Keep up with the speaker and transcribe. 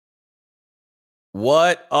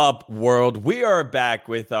What up, world? We are back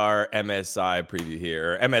with our MSI preview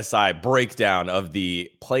here, MSI breakdown of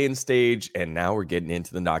the play-in stage, and now we're getting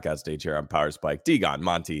into the knockout stage here on Power Spike. Dgon,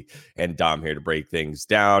 Monte, and Dom here to break things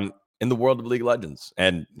down in the world of League of Legends.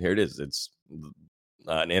 And here it is. It's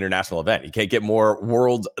an international event. You can't get more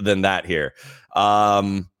world than that here.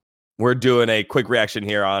 We're doing a quick reaction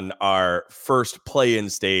here on our first play-in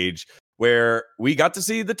stage, where we got to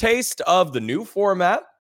see the taste of the new format.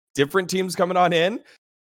 Different teams coming on in.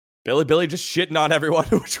 Billy just shitting on everyone,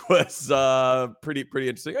 which was pretty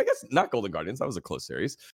interesting. I guess not Golden Guardians. That was a close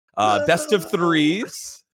series. Best of threes.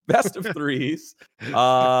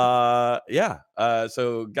 So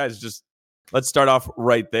guys, just let's start off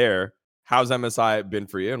right there. How's MSI been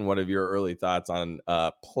for you, and what are your early thoughts on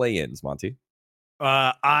play-ins, Monte?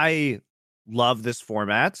 I love this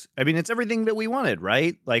format. I mean, it's everything that we wanted,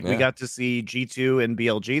 right? Like, we got to see G2 and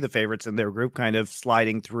BLG, the favorites in their group, kind of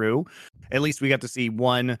sliding through. At least we got to see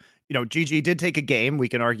one. You know, GG did take a game. We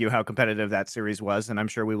can argue how competitive that series was, and I'm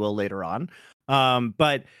sure we will later on.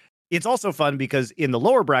 But it's also fun because in the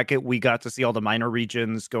lower bracket, we got to see all the minor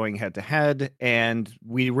regions going head to head, and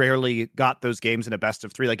we rarely got those games in a best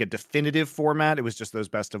of three, like a definitive format. It was just those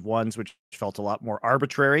best of ones, which felt a lot more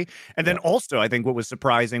arbitrary. And then also, I think what was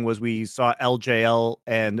surprising was we saw LJL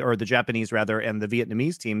or the Japanese rather, and the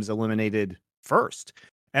Vietnamese teams eliminated first.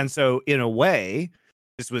 And so in a way,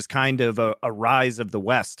 this was kind of a rise of the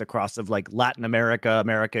West across of like Latin America,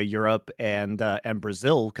 Europe, and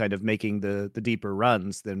Brazil, kind of making the deeper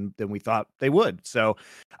runs than we thought they would. So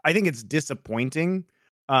I think it's disappointing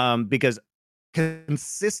because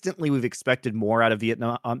consistently we've expected more out of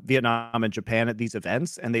Vietnam and Japan at these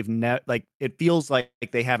events, and they've it feels like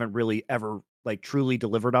they haven't really ever like truly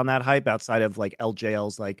delivered on that hype outside of like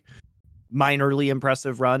LJL's like minorly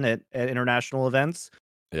impressive run at international events.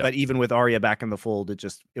 Yeah. But even with Arya back in the fold,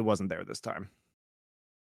 it wasn't there this time.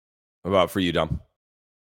 What about for you, Dom?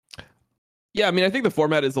 Yeah, I mean, I think the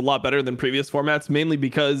format is a lot better than previous formats, mainly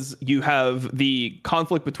because you have the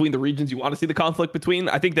conflict between the regions you want to see the conflict between.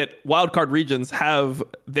 I think that wildcard regions have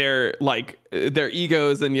their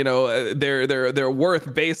egos and, you know, their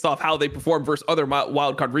worth based off how they perform versus other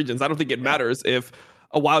wildcard regions. I don't think it matters if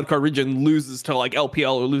a wildcard region loses to like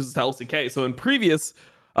LPL or loses to LCK. So in previous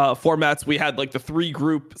formats, we had like the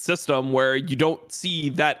 3-group system where you don't see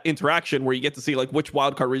that interaction, where you get to see like which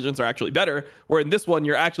wildcard regions are actually better, where in this one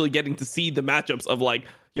you're actually getting to see the matchups of like,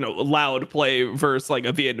 you know, Loud play versus like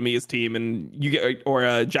a Vietnamese team or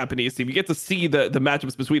a Japanese team. You get to see the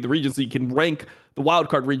matchups between the regions, so you can rank the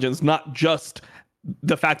wildcard regions, not just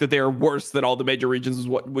the fact that they are worse than all the major regions,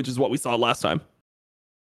 which is what we saw last time.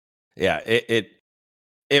 Yeah, it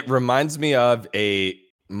reminds me of a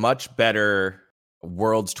much better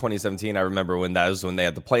Worlds 2017. I remember when that was when they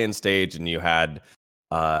had the play-in stage, and you had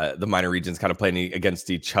the minor regions kind of playing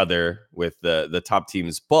against each other with the top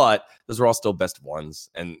teams, but those were all still best of ones.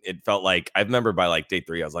 And it felt like, I remember by like day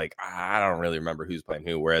 3, I was like, I don't really remember who's playing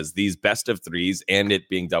who. Whereas these best of 3s and it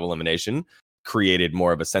being double elimination created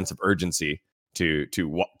more of a sense of urgency to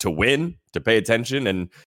win, to pay attention. And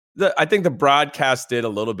I think the broadcast did a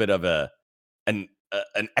little bit of an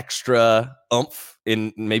extra oomph,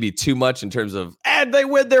 in maybe too much in terms of, and they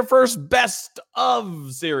win their first best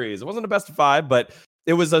of series. It wasn't a best of 5, but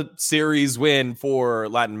it was a series win for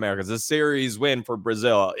Latin America. It's a series win for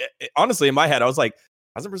Brazil. Honestly, in my head, I was like,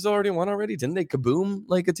 hasn't Brazil already won already? Didn't they kaboom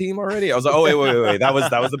like a team already? I was like, oh, wait. That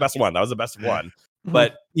was the best one. That was the best one.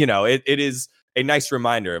 But, you know, it is a nice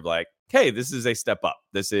reminder of like, hey, this is a step up.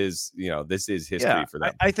 This is history for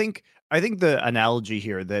them. I think the analogy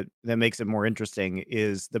here that makes it more interesting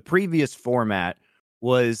is the previous format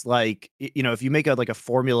was like, you know, if you make a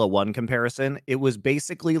Formula 1 comparison, it was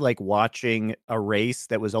basically like watching a race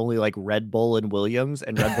that was only like Red Bull and Williams,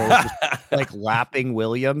 and Red Bull was just like lapping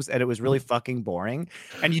Williams, and it was really fucking boring.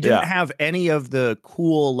 And you didn't have any of the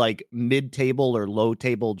cool like mid-table or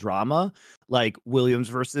low-table drama, like Williams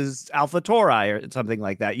versus AlphaTauri or something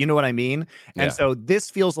like that. You know what I mean? And so this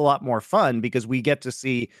feels a lot more fun because we get to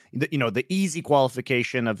see the easy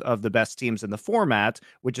qualification of the best teams in the format,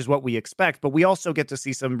 which is what we expect. But we also get to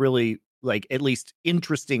see some really like at least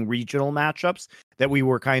interesting regional matchups that we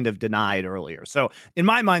were kind of denied earlier. So in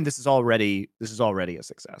my mind, this is already a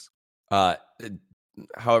success.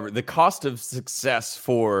 However, the cost of success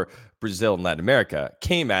for Brazil and Latin America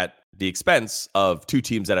came at the expense of 2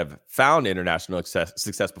 teams that have found international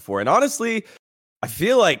success before. And honestly, I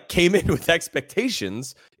feel like came in with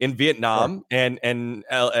expectations in Vietnam and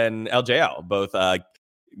LJL, both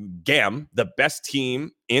GAM, the best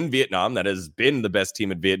team in Vietnam that has been the best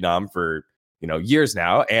team in Vietnam for years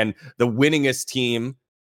now, and the winningest team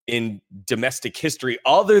in domestic history,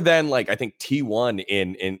 other than like I think T1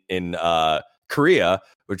 in Korea,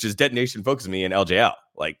 which is Detonation Focus Me and LJL.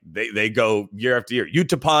 Like they go year after year.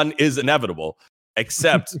 Utapon is inevitable,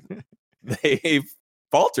 except they've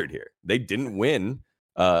faltered here. They didn't win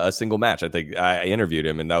a single match. I think I interviewed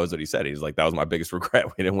him, and that was what he said. He's like, that was my biggest regret.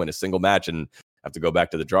 We didn't win a single match and have to go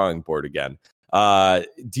back to the drawing board again.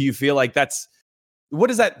 Do you feel like what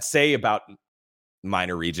does that say about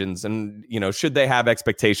minor regions? And, should they have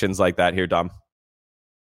expectations like that here, Dom?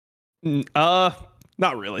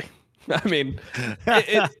 Not really. I mean,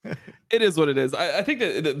 it is what it is. I think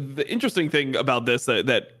that the interesting thing about this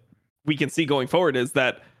that we can see going forward is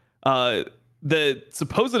that the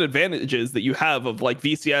supposed advantages that you have of like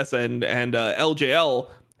VCS and LJL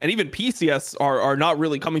and even PCS are not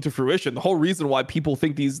really coming to fruition. The whole reason why people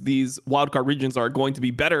think these wildcard regions are going to be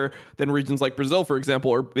better than regions like Brazil, for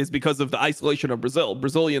example, is because of the isolation of Brazil.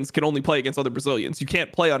 Brazilians can only play against other Brazilians. You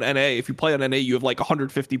can't play on NA. If you play on NA, you have like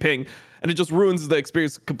 150 ping, and it just ruins the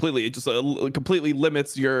experience completely. It just completely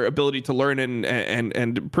limits your ability to learn and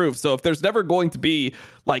improve. So if there's never going to be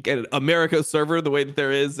like an America server the way that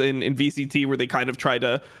there is in VCT, where they kind of try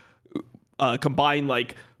to combine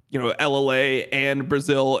like LLA and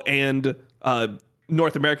Brazil and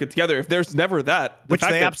North America together. If there's never that, which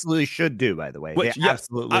they absolutely should do, by the way.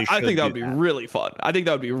 Absolutely, I think that would be really fun. I think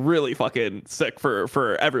that would be really fucking sick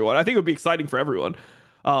for everyone. I think it would be exciting for everyone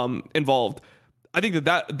involved. I think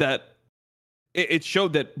that it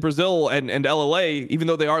showed that Brazil and LLA, even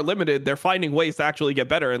though they are limited, they're finding ways to actually get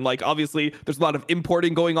better. And like obviously, there's a lot of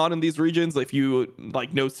importing going on in these regions. If you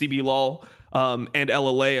like know CB LOL. And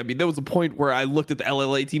LLA. I mean, there was a point where I looked at the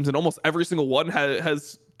LLA teams and almost every single one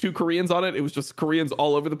has 2 Koreans on it. It was just Koreans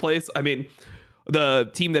all over the place. I mean,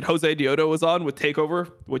 the team that Jose Diodo was on with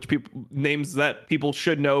Takeover, which names that people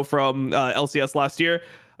should know from LCS last year.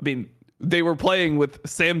 I mean, they were playing with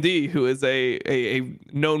Sam D, who is a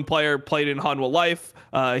known player, played in Hanwha Life.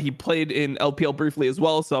 He played in LPL briefly as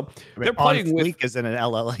well. So they're playing with... Fleek is in an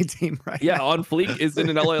LLA team, right? Yeah, On Fleek is in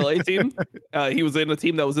an LLA team. He was in a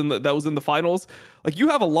team that was in the finals. Like, you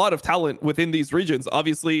have a lot of talent within these regions.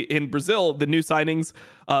 Obviously, in Brazil, the new signings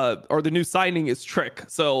or the new signing is Trick.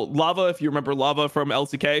 So Lava, if you remember Lava from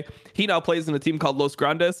LCK, he now plays in a team called Los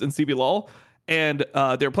Grandes in CBLOL. And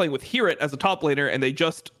they're playing with Herit as a top laner, and they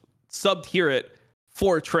just subbed Herit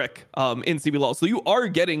for Trick in CBLOL. So you are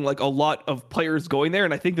getting like a lot of players going there,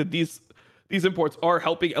 and I think that these imports are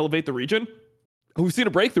helping elevate the region. We've seen a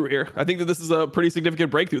breakthrough here. I think that this is a pretty significant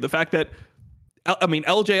breakthrough. The fact that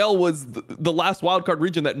LJL was the last wildcard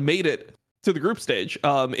region that made it to the group stage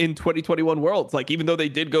in 2021 Worlds. Like, even though they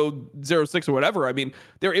did go 0-6 or whatever, I mean,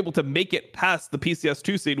 they were able to make it past the PCS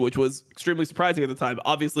 2 seed, which was extremely surprising at the time.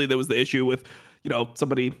 Obviously, there was the issue with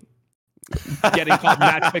somebody getting caught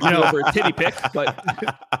match picking over a titty pick, but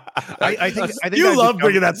I think you love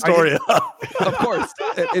bringing that story up. Of course,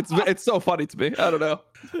 it's so funny to me. I don't know.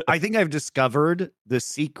 I think I've discovered the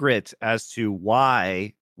secret as to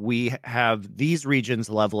why we have these regions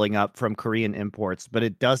leveling up from Korean imports, but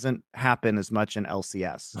it doesn't happen as much in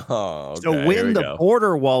LCS. Oh, okay, so when the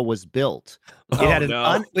border wall was built, I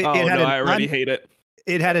already hate it.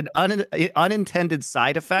 It had an unintended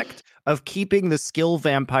side effect of keeping the skill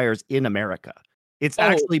vampires in America. It's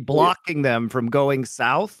actually blocking them from going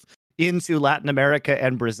south into Latin America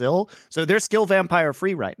and Brazil. So they're skill vampire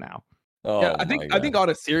free right now. Yeah, I think on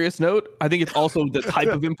a serious note, I think it's also the type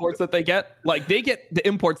of imports that they get. Like, they get the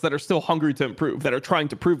imports that are still hungry to improve, that are trying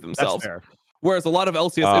to prove themselves. That's fair. Whereas a lot of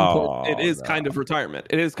LCS imports, it is kind of retirement.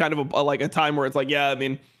 It is kind of a time where it's like, yeah, I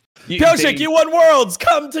mean, Pyoshik, you won Worlds.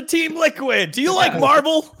 Come to Team Liquid. Do you like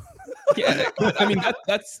Marvel? Yeah, I mean,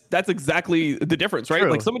 that's exactly the difference, right?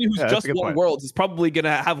 True. Like, somebody who's just won point. Worlds is probably going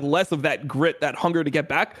to have less of that grit, that hunger to get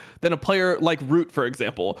back than a player like Root, for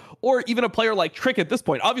example, or even a player like Trick at this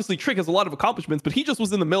point. Obviously, Trick has a lot of accomplishments, but he just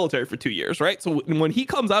was in the military for 2 years, right? So when he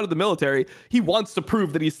comes out of the military, he wants to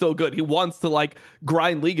prove that he's still good. He wants to like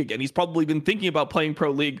grind League again. He's probably been thinking about playing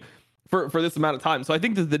Pro League for this amount of time. So I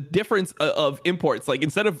think that the difference of imports, like,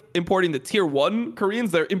 instead of importing the tier 1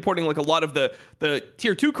 Koreans, they're importing like a lot of the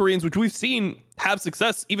tier 2 Koreans, which we've seen have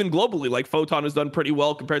success even globally. Like, Photon has done pretty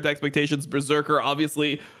well compared to expectations. Berserker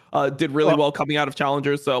obviously did really well coming out of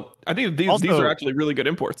challengers. So I think these are actually really good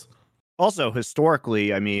imports. Also,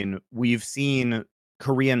 historically, I mean, we've seen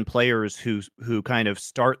Korean players who kind of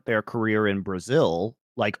start their career in Brazil,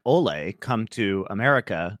 like Ole, come to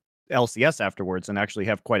America, LCS afterwards, and actually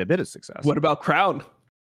have quite a bit of success. What about Crown?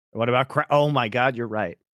 Oh my God, you're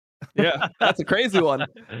right. Yeah, that's a crazy one.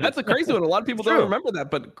 That's a crazy one. A lot of people don't remember that,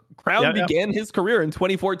 but Crown began his career in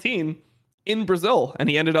 2014 in Brazil, and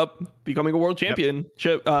he ended up becoming a world champion,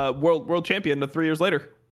 world champion 3 years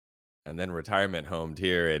later. and then retirement homed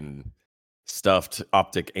here in stuffed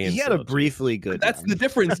optic and he had a CLG. briefly good That's run. the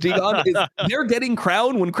difference, Dgon, is they're getting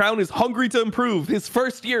Crown when Crown is hungry to improve. His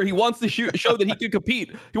first year, he wants to show that he can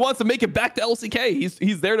compete. He wants to make it back to LCK.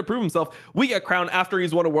 He's there to prove himself. We get Crown after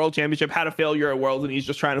he's won a world championship, had a failure at Worlds, and he's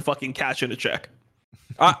just trying to fucking cash in a check.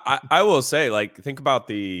 I will say, like, think about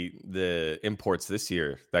the imports this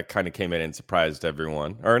year that kind of came in and surprised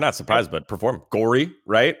everyone, or not surprised, but performed. Gory,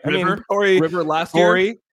 right? River last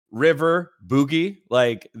year. River, Boogie,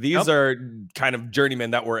 like these are kind of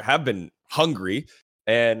journeymen that have been hungry.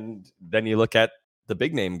 And then you look at the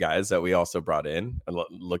big name guys that we also brought in,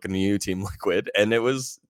 look in the U Team Liquid, and it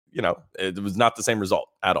was not the same result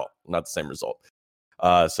at all. Not the same result.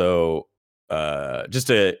 The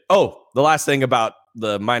last thing about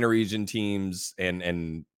the minor region teams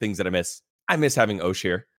and things that I miss having Osh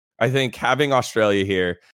here. I think having Australia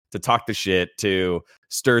here to talk the shit, to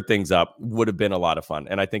stir things up would have been a lot of fun.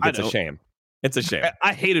 And I think it's a shame. It's a shame.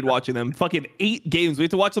 I hated watching them. Fucking 8 games. We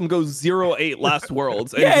had to watch them go 0-8 last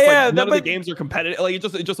Worlds. And none of the games are competitive. Like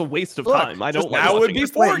it's just a waste of time. I don't like that would be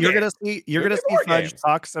 4 You're gonna see Fudge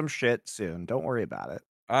talk some shit soon. Don't worry about it.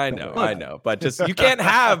 I know. But just you can't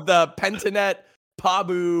have the Pentanet,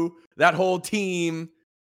 Pabu, that whole team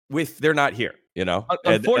they're not here, you know?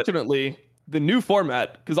 Unfortunately, the new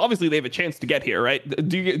format, because obviously they have a chance to get here, right?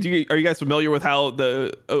 Are you guys familiar with how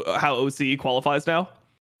how OCE qualifies now?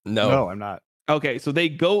 No, I'm not. Okay, so they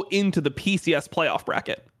go into the PCS playoff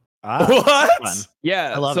bracket. What?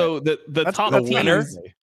 Yeah. I love it. the That's top the teams. winners.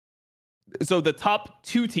 So the top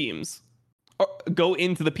 2 teams go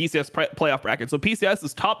into the PCS playoff bracket. So PCS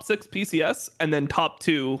is top 6 PCS and then top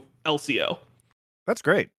 2 LCO. That's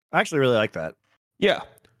great. I actually really like that. Yeah,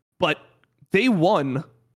 but they won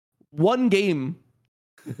 1 game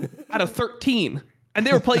out of 13. And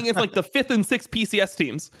they were playing against like the 5th and 6th PCS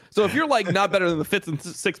teams. So if you're like not better than the 5th and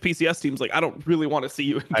 6th PCS teams, like I don't really want to see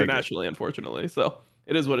you internationally, unfortunately. So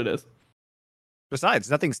it is what it is. Besides,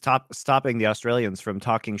 nothing's stopping the Australians from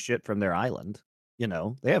talking shit from their island. You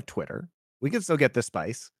know, they have Twitter. We can still get the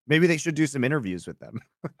spice. Maybe they should do some interviews with them.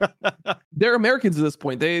 They're Americans at this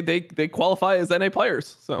point. They qualify as NA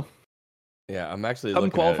players. So yeah, I'm actually come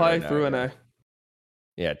looking qualify at it right through now. NA.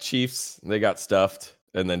 Yeah, Chiefs, they got stuffed.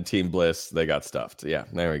 And then Team Bliss, they got stuffed. Yeah,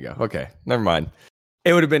 there we go. Okay, never mind.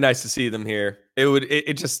 It would have been nice to see them here.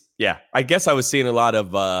 It just, yeah. I guess I was seeing a lot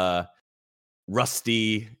of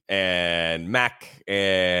Rusty and Mac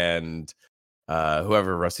and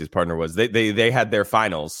whoever Rusty's partner was. They had their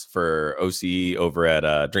finals for OCE over at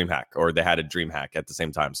DreamHack, or they had a DreamHack at the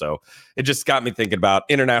same time. So it just got me thinking about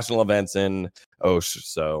international events in OSH.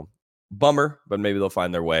 So bummer, but maybe they'll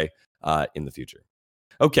find their way in the future.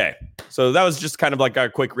 Okay, so that was just kind of like our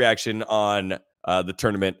quick reaction on the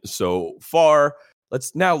tournament so far.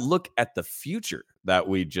 Let's now look at the future that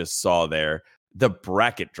we just saw there, the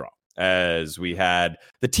bracket draw, as we had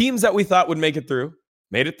the teams that we thought would make it through,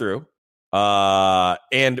 made it through,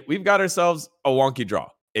 and we've got ourselves a wonky draw.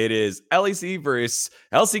 It is LEC versus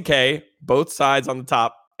LCK, both sides on the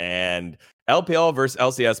top, and LPL versus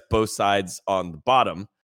LCS, both sides on the bottom.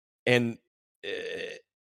 And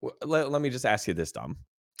let me just ask you this, Dom.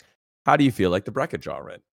 How do you feel like the bracket draw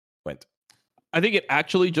went? I think it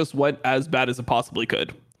actually just went as bad as it possibly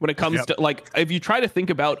could. When it comes to, like, if you try to think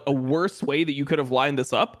about a worse way that you could have lined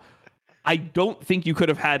this up, I don't think you could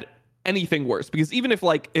have had anything worse. Because even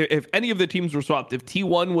if any of the teams were swapped, if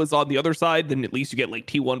T1 was on the other side, then at least you get like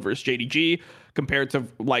T1 versus JDG compared to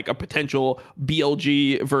like a potential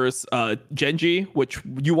BLG versus Genji, which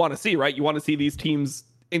you want to see, right? You want to see these teams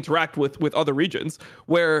interact with other regions,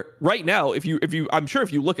 where right now, if you I'm sure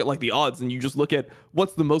if you look at like the odds and you just look at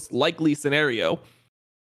what's the most likely scenario,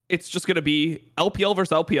 it's just going to be LPL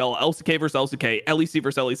versus LPL, LCK versus LCK, LEC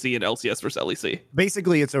versus LEC, and LCS versus LEC.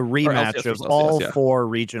 Basically, it's a rematch of all 4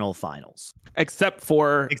 regional finals, except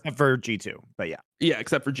for G2. But yeah,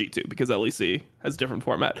 except for G2, because LEC has a different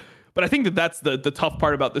format. But I think that's the tough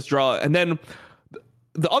part about this draw. And then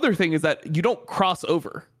the other thing is that you don't cross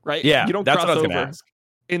over, right? Yeah, you don't that's cross what I was over going to ask.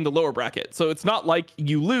 In the lower bracket. So it's not like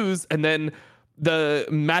you lose and then the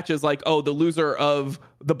match is like, oh, the loser of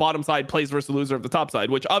the bottom side plays versus the loser of the top side,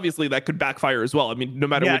 which obviously that could backfire as well. I mean, no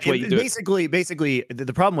matter which way you do it. Basically,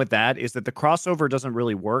 the problem with that is that the crossover doesn't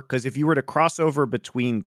really work, because if you were to crossover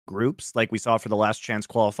between groups, like we saw for the last chance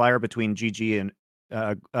qualifier between GG and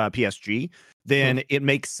PSG, then it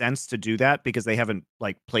makes sense to do that because they haven't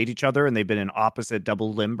like played each other and they've been in opposite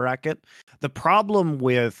double limb bracket. The problem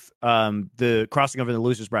with the crossing over the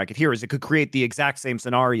losers bracket here is it could create the exact same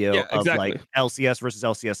scenario of like LCS versus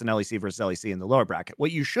LCS and LEC versus LEC in the lower bracket.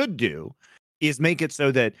 What you should do is make it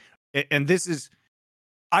so that, and this is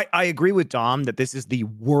I agree with Dom that this is the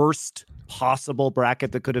worst possible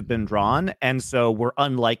bracket that could have been drawn, and so we're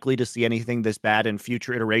unlikely to see anything this bad in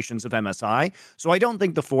future iterations of MSI. So I don't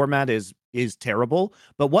think the format is terrible,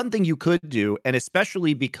 but one thing you could do, and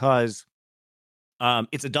especially because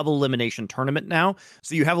it's a double elimination tournament now,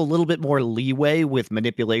 so you have a little bit more leeway with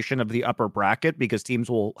manipulation of the upper bracket because teams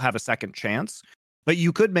will have a second chance. But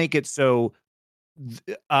you could make it so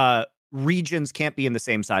regions can't be in the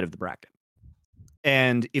same side of the bracket.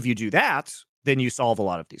 And if you do that, then you solve a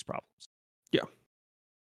lot of these problems. Yeah.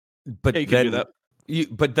 But you can do that.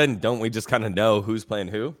 But then don't we just kind of know who's playing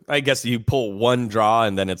who? I guess you pull one draw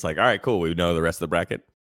and then it's like, all right, cool. We know the rest of the bracket.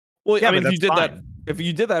 Well, yeah, I mean, if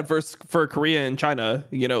you did that for Korea and China,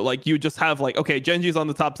 like you just have like, okay, Genji's on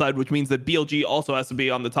the top side, which means that BLG also has to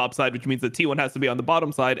be on the top side, which means that T1 has to be on the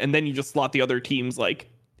bottom side. And then you just slot the other teams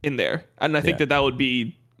like in there. And I think that would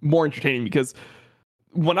be more entertaining because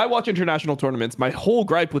when I watch international tournaments, my whole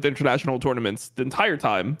gripe with international tournaments the entire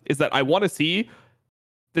time is that I want to see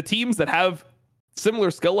the teams that have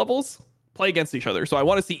similar skill levels play against each other. So I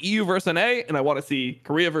want to see EU versus NA and I want to see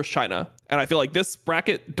Korea versus China. And I feel like this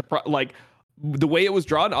bracket, like the way it was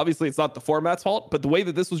drawn, obviously it's not the format's fault, but the way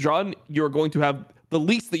that this was drawn, you're going to have the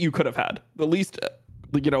least that you could have had, the least,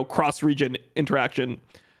 cross-region interaction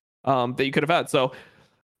that you could have had. So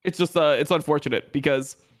it's just, it's unfortunate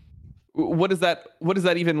because what does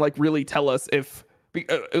that even like really tell us if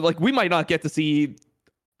like we might not get to see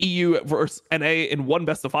EU versus NA in one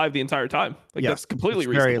best of 5 the entire time? Like that's completely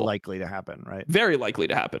reasonable. Very likely to happen, right? Very likely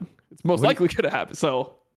to happen. It's most likely going to happen.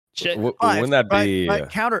 So shit. Wouldn't that be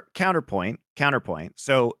counterpoint?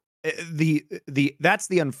 So that's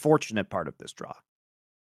the unfortunate part of this draw.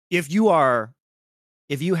 If you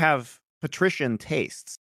have patrician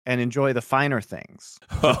tastes and enjoy the finer things,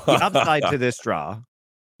 the upside to this draw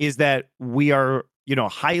is that we are,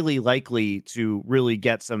 highly likely to really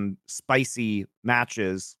get some spicy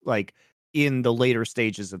matches like in the later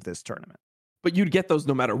stages of this tournament. But you'd get those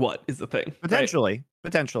no matter what is the thing. Potentially.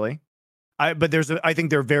 But I think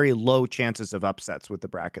there are very low chances of upsets with the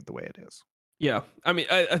bracket the way it is. Yeah, I mean,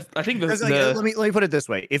 I think let me put it this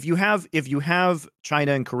way: if you have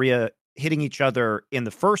China and Korea hitting each other in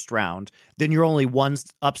the first round, then you're only one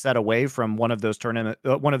upset away from one of those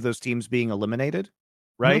teams being eliminated,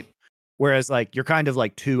 right? Mm-hmm. Whereas like you're kind of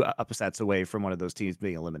like 2 upsets away from one of those teams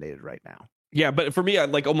being eliminated right now. Yeah, but for me,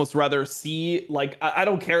 I'd like almost rather see like I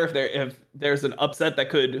don't care if there's an upset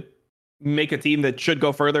that could make a team that should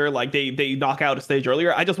go further, like they knock out a stage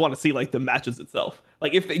earlier. I just want to see like the matches itself.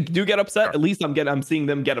 Like if they do get upset, at least I'm seeing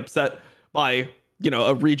them get upset by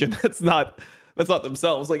a region that's not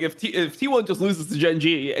themselves. Like if T1 just loses to Gen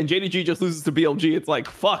G and JDG just loses to BLG, it's like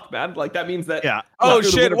fuck, man. Like that means that oh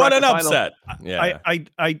shit, what an upset. Yeah,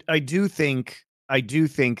 I do think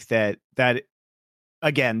that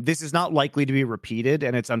again, this is not likely to be repeated,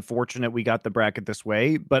 and it's unfortunate we got the bracket this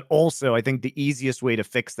way. But also, I think the easiest way to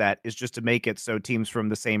fix that is just to make it so teams from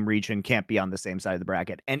the same region can't be on the same side of the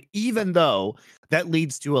bracket. And even though that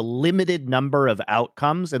leads to a limited number of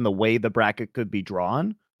outcomes in the way the bracket could be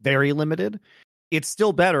drawn, very limited, it's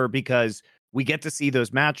still better because we get to see those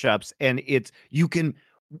matchups, and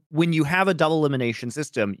when you have a double elimination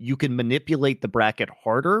system, you can manipulate the bracket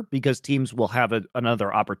harder because teams will have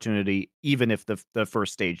another opportunity, even if the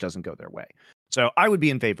first stage doesn't go their way. So I would be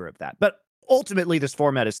in favor of that. But ultimately, this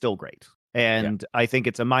format is still great. And I think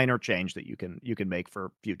it's a minor change that you can make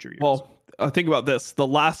for future years. Well, think about this. The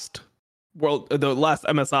last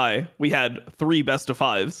MSI, we had 3 best of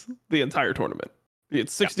 5s the entire tournament. We had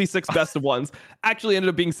 66 best of 1s. Actually ended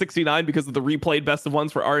up being 69 because of the replayed best of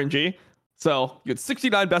 1s for RNG. So you had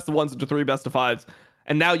 69 best of 1s into 3 best of 5s,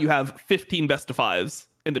 and now you have 15 best of 5s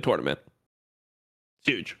in the tournament.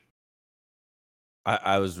 Huge.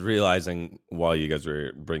 I was realizing while you guys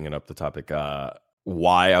were bringing up the topic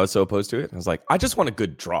why I was so opposed to it. I was like, I just want a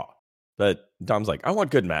good draw. But Dom's like, I want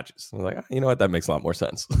good matches. I was like, you know what? That makes a lot more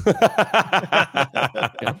sense.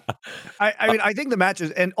 I mean, I think the matches,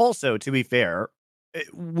 and also to be fair,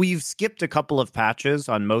 we've skipped a couple of patches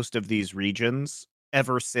on most of these regions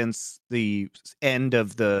ever since the end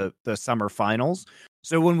of the summer finals.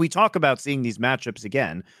 So when we talk about seeing these matchups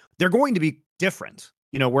again, they're going to be different.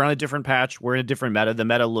 We're on a different patch. We're in a different meta. The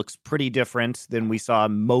meta looks pretty different than we saw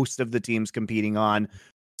most of the teams competing on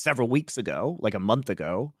several weeks ago, like a month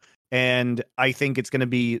ago. And I think it's going to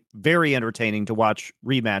be very entertaining to watch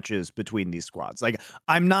rematches between these squads. Like,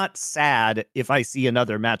 I'm not sad if I see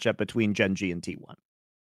another matchup between Gen G and T1.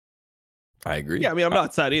 I agree. Yeah, I mean, I'm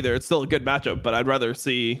not sad either. It's still a good matchup, but I'd rather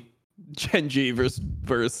see Gen G versus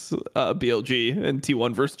BLG and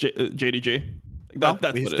T1 versus JDG. That's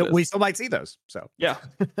what it is. We still might see those. So yeah,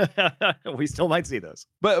 we still might see those.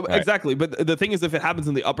 But exactly. But the thing is, if it happens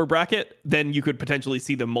in the upper bracket, then you could potentially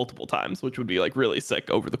see them multiple times, which would be like really sick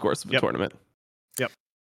over the course of a tournament. Yep.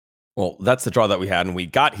 Well, that's the draw that we had, and we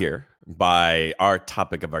got here by our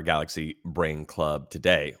topic of our Galaxy Brain Club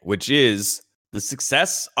today, which is the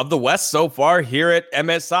success of the West so far here at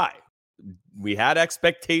MSI. We had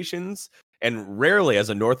expectations, and rarely as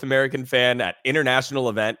a North American fan at international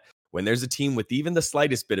event, when there's a team with even the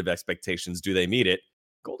slightest bit of expectations, do they meet it?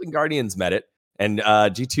 Golden Guardians met it, and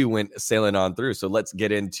G2 went sailing on through. So let's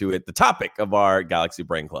get into it. The topic of our Galaxy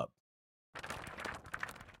Brain Club.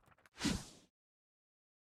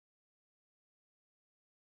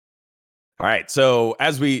 All right, so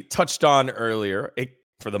as we touched on earlier,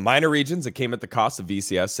 for the minor regions, it came at the cost of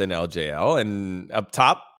VCS and LJL. And up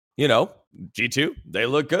top, G2, they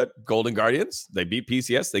look good. Golden Guardians, they beat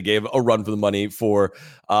PCS. They gave a run for the money for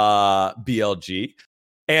BLG.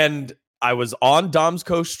 And I was on Dom's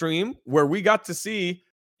co-stream where we got to see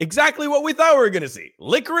exactly what we thought we were going to see.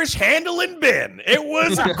 Licorice handling Ben. It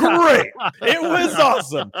was great. It was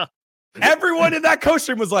awesome. Everyone in that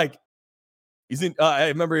co-stream was like, I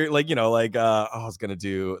remember, I was gonna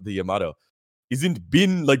do the Yamato. Isn't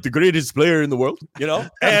Ben like the greatest player in the world?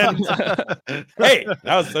 And hey,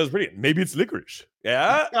 that was pretty. Maybe it's Licorice.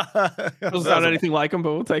 Yeah, doesn't sound anything like him,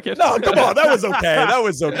 but we'll take it. No, come on, that was okay. That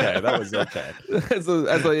was okay.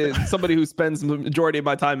 As somebody who spends the majority of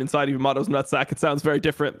my time inside of Yamato's nutsack, it sounds very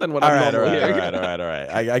different than what I'm normally hearing. All right.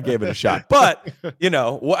 I gave it a shot, but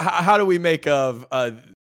how do we make of?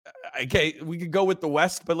 Okay, we could go with the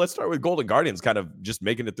West, but let's start with Golden Guardians kind of just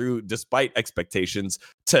making it through despite expectations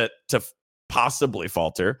to possibly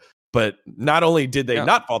falter. But not only did they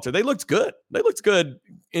not falter, they looked good. They looked good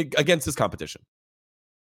against this competition.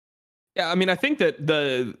 Yeah, I mean, I think that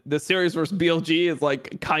the series versus BLG is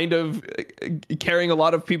like kind of carrying a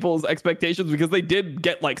lot of people's expectations because they did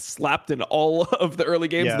get like slapped in all of the early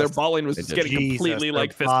games. Yes. Their balling was just getting completely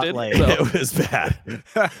like fisted. So. It was bad.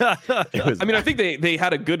 I mean, I think they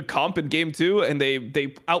had a good comp in game 2 and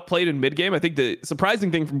they outplayed in mid game. I think the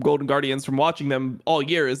surprising thing from Golden Guardians from watching them all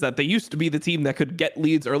year is that they used to be the team that could get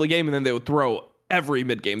leads early game and then they would throw every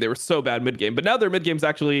mid game. They were so bad mid game, but now their mid game's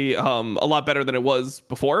actually a lot better than it was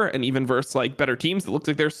before, and even versus like better teams, it looks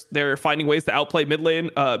like they're finding ways to outplay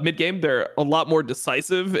mid game. They're a lot more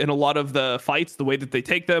decisive in a lot of the fights, the way that they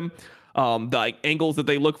take them, the angles that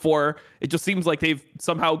they look for. It just seems like they've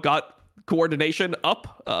somehow got coordination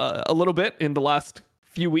up a little bit in the last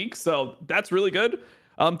few weeks, so that's really good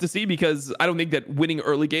to see, because I don't think that winning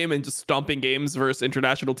early game and just stomping games versus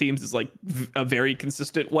international teams is like a very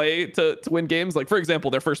consistent way to win games. Like, for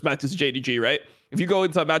example, their first match is JDG, right? If you go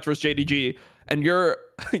into a match versus JDG and your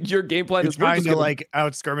game plan is trying to like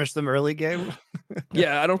out skirmish them early game.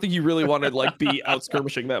 Yeah, I don't think you really want to like be out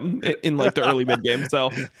skirmishing them in like the early mid game.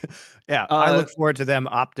 So yeah, I look forward to them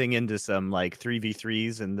opting into some like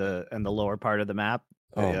 3v3s in the lower part of the map.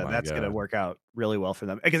 Yeah, that's going to work out really well for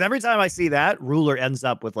them. Because every time I see that, Ruler ends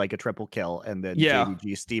up with like a triple kill and then JDG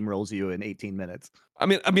steamrolls you in 18 minutes. I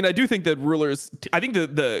mean, I do think that I think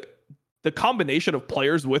the combination of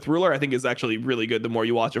players with Ruler, I think, is actually really good the more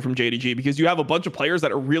you watch it from JDG, because you have a bunch of players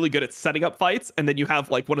that are really good at setting up fights, and then you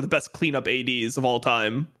have like one of the best cleanup ADs of all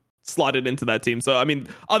time slotted into that team. So, I mean,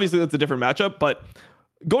 obviously that's a different matchup, but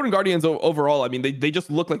Golden Guardians overall, I mean, they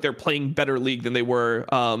just look like they're playing better League than they were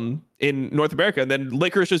in North America. And then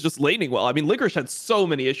Licorice is just laning well. I mean, Licorice had so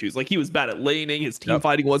many issues. Like, he was bad at laning. His team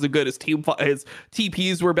fighting wasn't good. His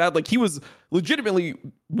TPs were bad. Like, he was legitimately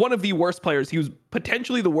one of the worst players. He was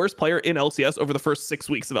potentially the worst player in LCS over the first 6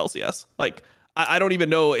 weeks of LCS. Like, I don't even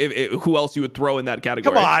know who else you would throw in that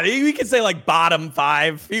category. Come on, we could say like bottom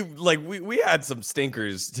 5. We had some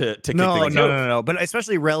stinkers to kick things out. No. But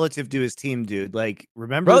especially relative to his team, dude. Like,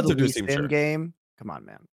 remember relative the Lee Sin game? Come on,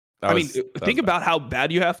 man. Think about how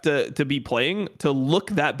bad you have to be playing to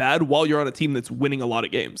look that bad while you're on a team that's winning a lot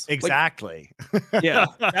of games. Exactly. Like, yeah,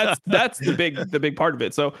 that's the big part of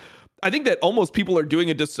it. So I think that almost people are doing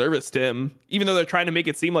a disservice to him, even though they're trying to make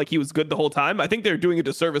it seem like he was good the whole time. I think they're doing a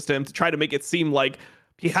disservice to him to try to make it seem like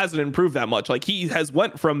he hasn't improved that much. Like, he has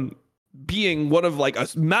went from being one of like a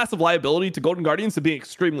massive liability to Golden Guardians to being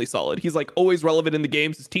extremely solid. He's like always relevant in the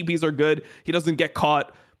games. His TPs are good. He doesn't get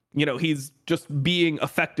caught. He's just being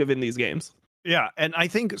effective in these games. Yeah, and I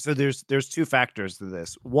think so. There's 2 factors to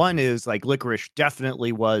this. One is like Licorice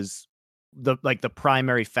definitely was the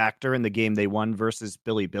primary factor in the game they won versus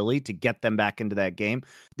Billy to get them back into that game.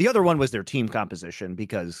 The other one was their team composition,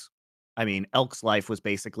 because I mean, Elk's life was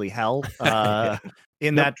basically hell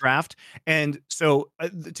in that draft. And so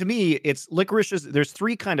to me, it's Licorice's. There's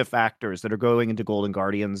 3 kind of factors that are going into Golden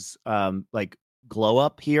Guardians, like glow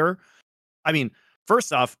up here. I mean,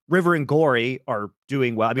 first off, River and Gory are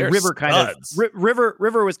doing well. I mean, They're River studs.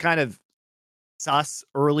 River was kind of sus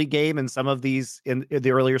early game in some of these in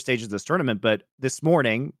the earlier stages of this tournament, but this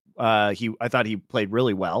morning, I thought he played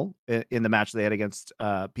really well in the match they had against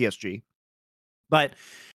PSG. But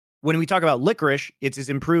when we talk about Licorice, it's his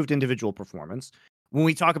improved individual performance. When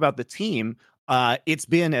we talk about the team, it's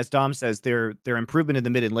been, as Dom says, their improvement in the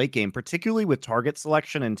mid and late game, particularly with target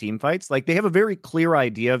selection and team fights. Like, they have a very clear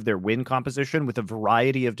idea of their win composition with a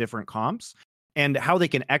variety of different comps and how they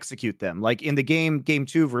can execute them. Like in the game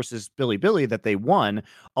 2 versus Billy that they won,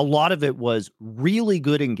 a lot of it was really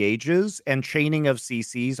good engages and chaining of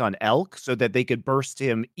CCs on Elk so that they could burst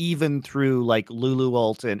him even through like Lulu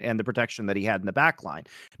ult and the protection that he had in the backline.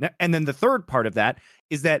 And then the third part of that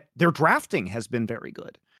is that their drafting has been very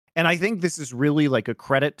good. And I think this is really like a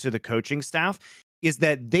credit to the coaching staff, is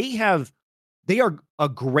that they are a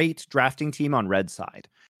great drafting team on red side.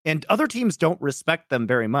 And other teams don't respect them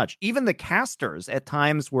very much. Even the casters at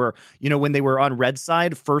times were, when they were on red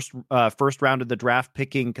side, first round of the draft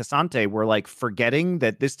picking Cassante, were like forgetting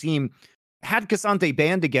that this team had Cassante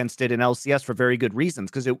banned against it in LCS for very good reasons,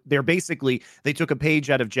 because they took a page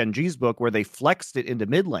out of Gen G's book where they flexed it into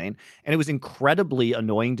mid lane, and it was incredibly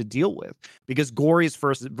annoying to deal with because Gory's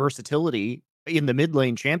first versatility in the mid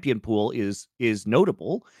lane champion pool is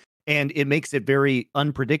notable. And it makes it very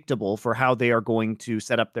unpredictable for how they are going to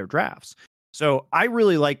set up their drafts. So I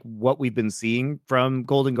really like what we've been seeing from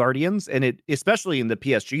Golden Guardians, and it, especially in the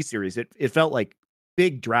PSG series, it felt like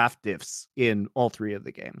big draft diffs in all three of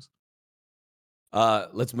the games.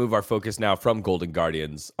 Let's move our focus now from Golden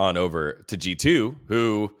Guardians on over to G2,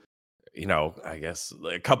 who, I guess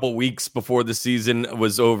a couple weeks before the season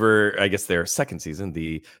was over, I guess their second season,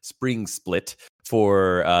 the spring split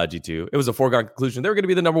for G2, it was a foregone conclusion. They were going to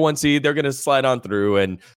be the number 1 seed. They're going to slide on through,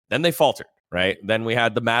 and then they faltered, right? Then we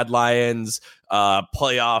had the Mad Lions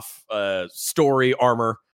playoff story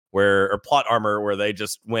armor or plot armor where they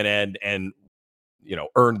just went in and,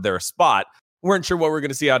 earned their spot. Weren't sure what we were going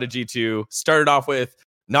to see out of G2. Started off with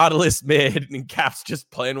Nautilus mid and Caps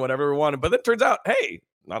just playing whatever we wanted. But then it turns out, hey,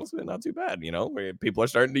 Nautilus mid, not too bad. People are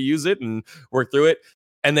starting to use it and work through it,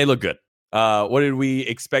 and they look good. What did we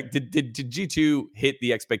expect? Did G2 hit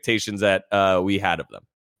the expectations that we had of them?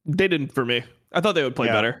 They didn't for me. I thought they would play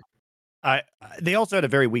better. They also had a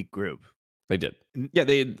very weak group. They did. Yeah,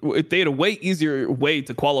 they had a way easier way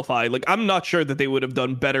to qualify. Like, I'm not sure that they would have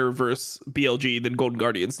done better versus BLG than Golden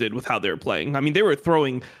Guardians did with how they were playing. I mean, they were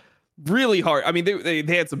throwing really hard. I mean, they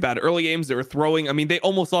had some bad early games. They were throwing. I mean, they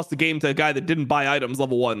almost lost the game to a guy that didn't buy items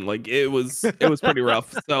level 1. Like, it was pretty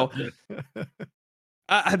rough. So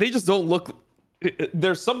they just don't look.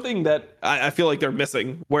 There's something that I feel like they're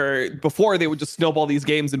missing, where before they would just snowball these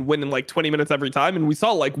games and win in like 20 minutes every time. And we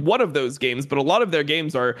saw like one of those games, but a lot of their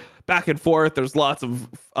games are back and forth. There's lots of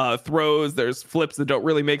throws. There's flips that don't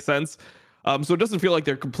really make sense. So it doesn't feel like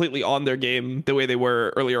they're completely on their game the way they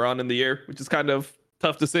were earlier on in the year, which is kind of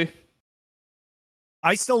tough to see.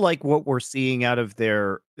 I still like what we're seeing out of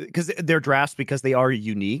their drafts, because they are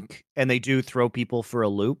unique and they do throw people for a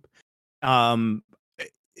loop.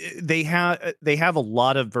 They have a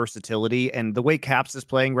lot of versatility, and the way Caps is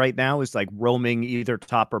playing right now is like roaming either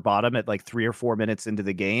top or bottom at like 3 or 4 minutes into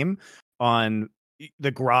the game on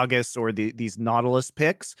the Gragas or these Nautilus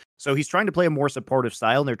picks. So he's trying to play a more supportive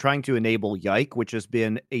style, and they're trying to enable Yike, which has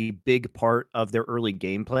been a big part of their early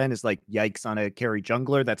game plan, is like Yikes on a carry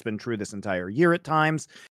jungler. That's been true this entire year at times.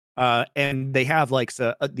 And they have like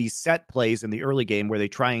these set plays in the early game where they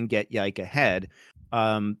try and get Yike ahead.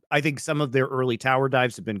 I think some of their early tower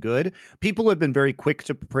dives have been good. People have been very quick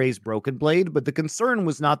to praise Broken Blade, but the concern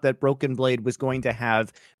was not that Broken Blade was going to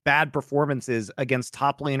have bad performances against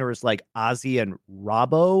top laners like Ozzy and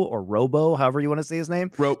Robo, however you want to say his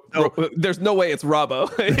name. There's no way it's Robo.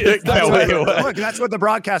 Look, that's what the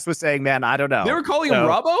broadcast was saying, man. I don't know. They were calling him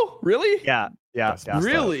Robo? Really? Yeah.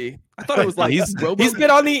 Really? I thought it was like he's been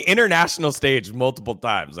on the international stage multiple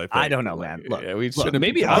times. I think. I don't know, man. Look, we should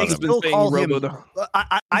maybe Alex has been saying Robo.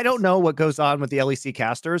 I don't know what goes on with the LEC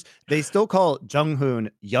casters. They still call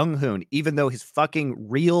Younghoon, even though his fucking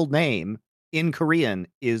real name in Korean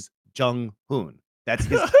is Junghoon. That's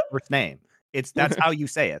his first name. That's how you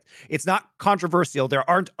say it. It's not controversial. There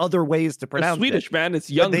aren't other ways to pronounce Swedish, it. man. It's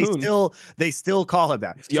Younghoon. They still call him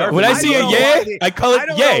that. So when I see a yay, I call it yay. I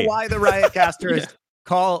don't know why the Riot casters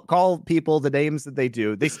call people the names that they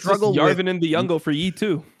do. They struggle with Yarvin and the Youngo for Yi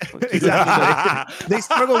too. Exactly. They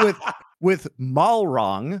struggle with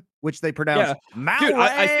Malrong, which they pronounce Malrang. Dude,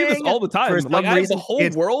 I see this all the time. Like, I have the whole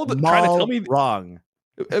world trying to tell me wrong.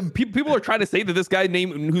 People are trying to say that this guy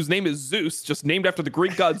whose name is Zeus, just named after the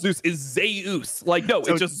Greek god Zeus, is Zeus. Like, no,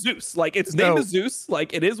 it's just Zeus. Like, its name is Zeus.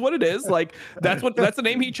 Like, it is what it is. Like, that's the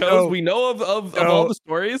name he chose. We know of all the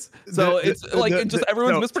stories. So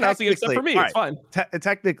everyone's mispronouncing it except for me. It's fine.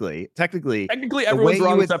 Technically, everyone's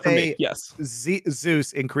wrong except for me. Yes.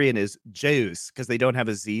 Zeus in Korean is Zeus because they don't have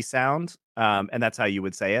a Z sound, and that's how you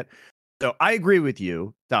would say it. So I agree with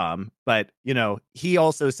you, Dom, but he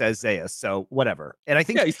also says Zeus, so whatever. And I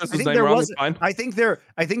think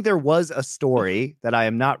there was a story that I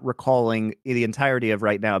am not recalling the entirety of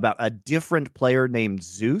right now about a different player named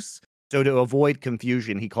Zeus. So to avoid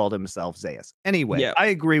confusion, he called himself Zeus. Anyway, I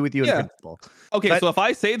agree with you in principle. Okay, so if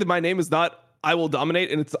I say that my name is not I will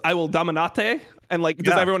dominate and it's I will dominate, and like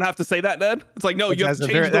does everyone have to say that then? It's like no, you have to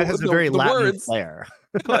change the words. Flair.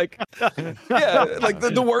 Like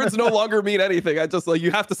the words no longer mean anything. I just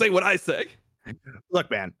you have to say what I say.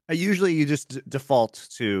 Look, man, usually you just default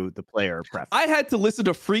to the player preference. I had to listen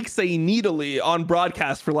to Freaks Say Needly on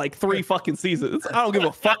broadcast for like 3 fucking seasons. I don't give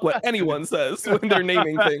a fuck what anyone says when they're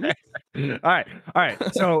naming things. All right.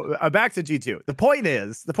 So back to G2. The point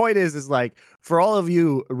is like for all of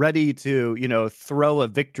you ready to, throw a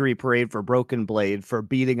victory parade for Broken Blade for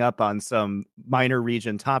beating up on some minor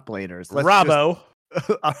region top laners.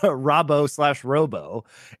 Robbo/Robo.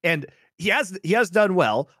 And he has done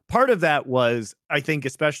well. Part of that was, I think,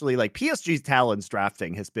 especially like PSG's Talon's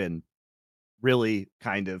drafting has been really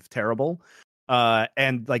kind of terrible.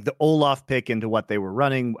 And like the Olaf pick into what they were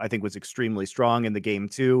running, I think was extremely strong in the game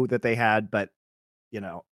too that they had. But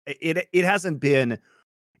it hasn't been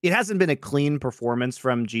a clean performance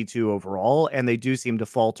from G2 overall, and they do seem to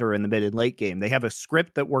falter in the mid and late game. They have a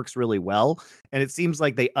script that works really well, and it seems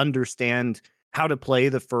like they understand how to play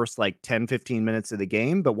the first like 10, 15 minutes of the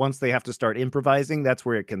game. But once they have to start improvising, that's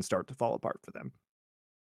where it can start to fall apart for them.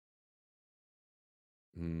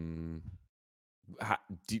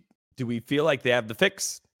 Do we feel like they have the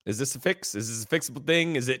fix? Is this a fix? Is this a fixable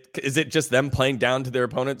thing? Is it just them playing down to their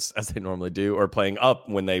opponents as they normally do, or playing up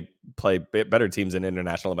when they play better teams in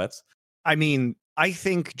international events? I mean, I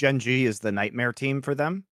think Gen G is the nightmare team for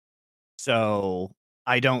them. So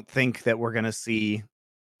I don't think that we're going to see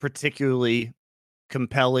particularly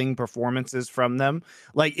compelling performances from them.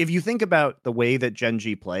 Like, if you think about the way that Gen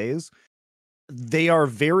G plays, they are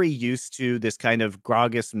very used to this kind of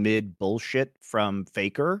Gragas mid bullshit from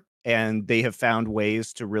Faker, and they have found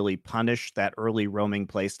ways to really punish that early roaming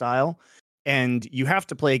play style. And you have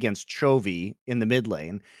to play against Chovy in the mid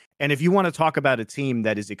lane. And if you want to talk about a team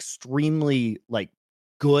that is extremely like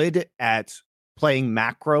good at playing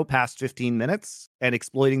macro past 15 minutes and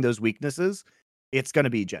exploiting those weaknesses, it's going to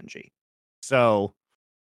be Gen G. So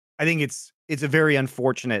I think it's a very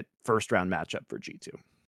unfortunate first round matchup for G2.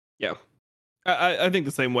 Yeah, I think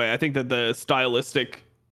the same way. I think that the stylistic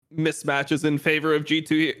mismatch is in favor of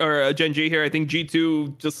G2 or Gen G here. I think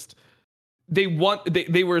G2 just they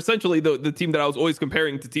were essentially the team that I was always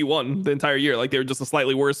comparing to T1 the entire year. Like they were just a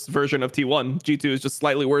slightly worse version of T1. G2 is just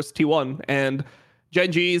slightly worse T1, and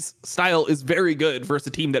Gen G's style is very good versus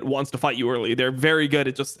a team that wants to fight you early. They're very good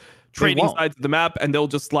at just trading sides of the map, and they'll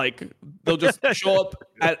just show up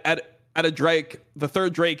at a Drake, the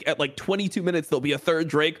third Drake at like 22 minutes. There'll be a third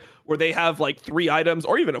Drake where they have like 3 items,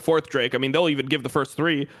 or even a fourth Drake. I mean, they'll even give the first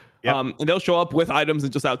 3, and they'll show up with items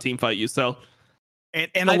and just out team fight you. So,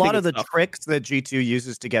 and a lot of the tricks that G2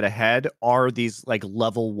 uses to get ahead are these like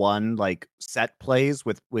level 1 like set plays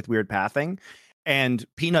with weird pathing. And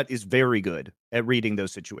Peanut is very good at reading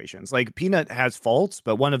those situations. Like Peanut has faults,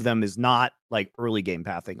 but one of them is not like early game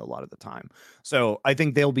pathing a lot of the time. So I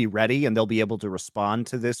think they'll be ready and they'll be able to respond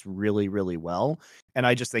to this really, really well. And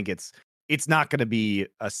I just think it's not going to be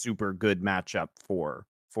a super good matchup for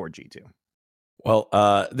G2. Well,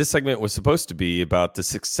 this segment was supposed to be about the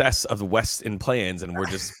success of the West in play-ins, and we're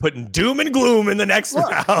just putting doom and gloom in the next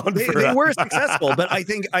round. They were successful, but I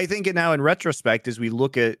think it now in retrospect, as we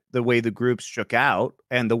look at the way the groups shook out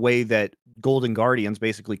and the way that Golden Guardians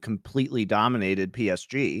basically completely dominated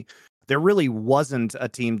PSG, there really wasn't a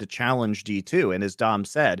team to challenge G2. And as Dom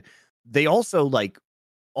said, they also like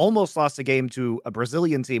almost lost a game to a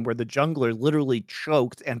Brazilian team where the jungler literally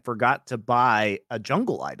choked and forgot to buy a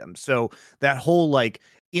jungle item. So that whole like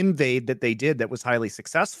invade that they did that was highly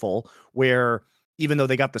successful, where even though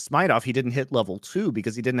they got the smite off, he didn't hit level 2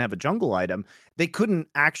 because he didn't have a jungle item. They couldn't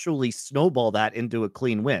actually snowball that into a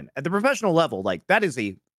clean win. At the professional level, like that is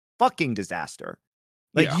a fucking disaster.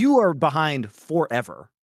 Like you are behind forever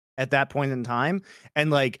at that point in time. And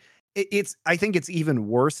like, I think it's even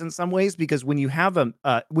worse in some ways, because when you have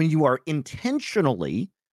when you are intentionally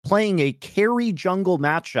playing a carry jungle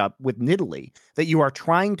matchup with Nidalee that you are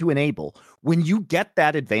trying to enable, when you get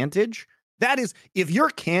that advantage, that is, if you're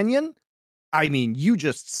Canyon, I mean, you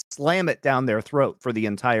just slam it down their throat for the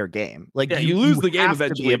entire game. Like, you lose the game have to be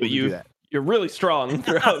eventually, able but to do that. you're really strong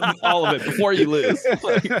throughout all of it before you lose.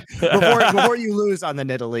 Like, before you lose on the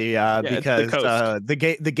Nidalee, because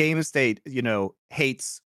the game state,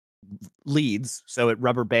 hates leads, so it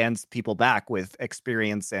rubber bands people back with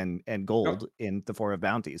experience and gold in the form of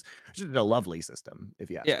bounties, which is a lovely system, if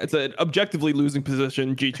you ask me. It's an objectively losing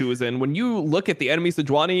position G2 is in. When you look at the enemy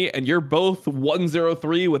Sejuani and you're both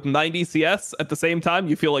 103 with 90 CS at the same time,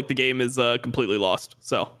 you feel like the game is completely lost.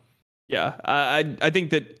 So yeah, I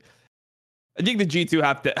think that the G2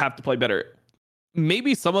 have to play better.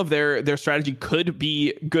 Maybe some of their strategy could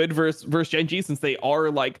be good versus Gen G, since they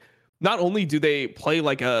are like, not only do they play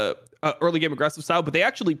like a early game aggressive style, but they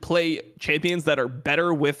actually play champions that are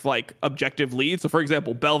better with like objective leads. So for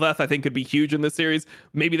example, Bel'Veth I think could be huge in this series.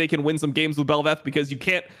 Maybe they can win some games with Bel'Veth, because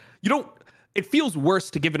it feels worse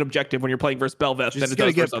to give an objective when you're playing versus Bel'Veth than it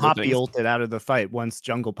does versus other Poppy things. ulted out of the fight once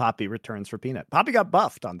Jungle Poppy returns for Peanut. Poppy got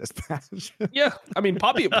buffed on this patch. Yeah, I mean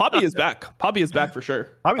Poppy is back. Poppy is back for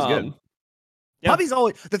sure. Poppy's good. Yeah. Poppy's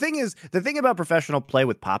always the thing about professional play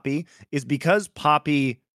with Poppy is, because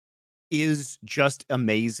Poppy is just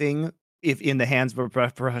amazing if in the hands of a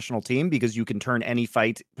professional team, because you can turn any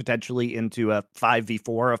fight potentially into a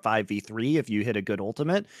 5v4, a 5v3 if you hit a good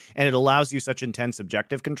ultimate, and it allows you such intense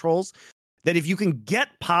objective controls that if you can get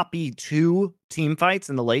Poppy to team fights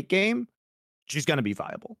in the late game, she's going to be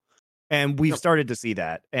viable. And we've started to see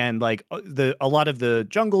that. And like a lot of the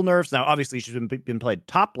jungle nerfs, now obviously she's been played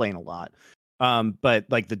top lane a lot. But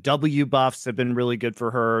like the W buffs have been really good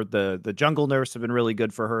for her. The jungle nerfs have been really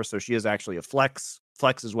good for her. So she is actually a flex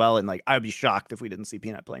as well. And like, I'd be shocked if we didn't see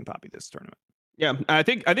Peanut playing Poppy this tournament. Yeah, I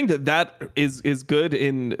think that is good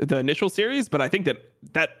in the initial series, but I think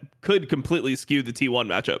that could completely skew the T1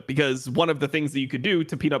 matchup, because one of the things that you could do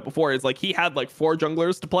to Peanut before is like, he had like 4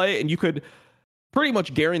 junglers to play, and you could pretty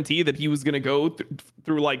much guarantee that he was going to go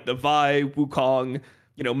through like the Vi, Wukong,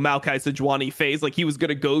 Maokai Sejuani phase. Like, he was going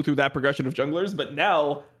to go through that progression of junglers. But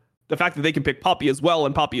now the fact that they can pick Poppy as well,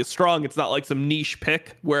 and Poppy is strong, it's not like some niche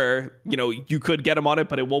pick where, you could get him on it,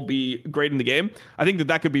 but it won't be great in the game. I think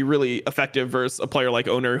that could be really effective versus a player like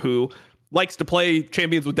Owner, who likes to play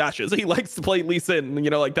champions with dashes. He likes to play Lee Sin,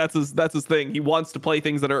 like that's his thing. He wants to play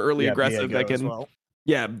things that are early aggressive Viego that can, well.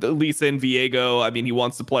 Yeah, Lee Sin, Viego. I mean, he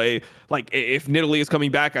wants to play, like, if Nidalee is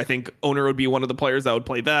coming back, I think Owner would be one of the players that would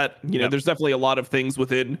play that. There's definitely a lot of things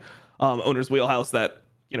within Owner's wheelhouse that,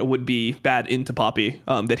 would be bad into Poppy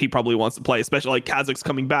that he probably wants to play, especially like Kha'Zix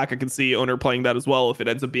coming back. I can see Owner playing that as well if it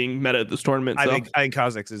ends up being meta at this tournament. I think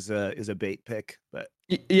Kha'Zix is a bait pick, but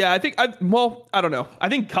yeah, I don't know. I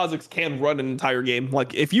think Kha'Zix can run an entire game.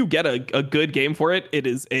 Like, if you get a good game for it, it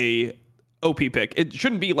is a OP pick. It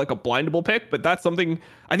shouldn't be like a blindable pick, but that's something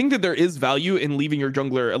I think that there is value in leaving your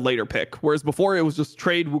jungler a later pick. Whereas before it was just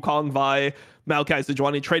trade Wukong, Vi, Maokai,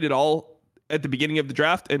 Sejuani, trade it all at the beginning of the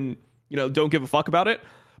draft and, don't give a fuck about it.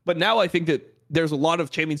 But now I think that there's a lot of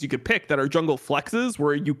champions you could pick that are jungle flexes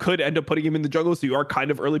where you could end up putting him in the jungle. So you are kind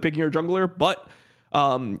of early picking your jungler, but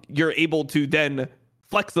you're able to then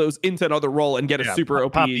flex those into another role and get a super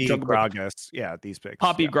OP Poppy, jungle. Gragas. Yeah, these picks.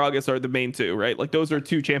 Poppy, Gragas are the main two, right? Like, those are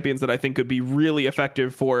two champions that I think could be really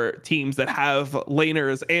effective for teams that have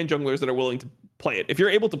laners and junglers that are willing to play it. If you're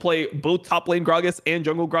able to play both top lane Gragas and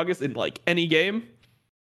jungle Gragas in like any game,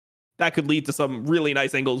 that could lead to some really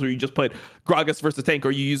nice angles where you just put Gragas versus tank, or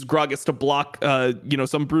you use Gragas to block,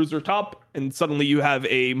 some bruiser top, and suddenly you have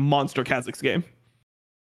a monster Kha'Zix game.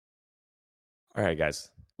 All right, guys.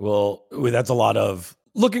 Well, that's a lot of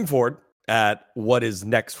looking forward at what is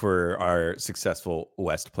next for our successful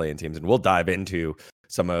West play-in teams, and we'll dive into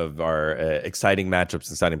some of our exciting matchups,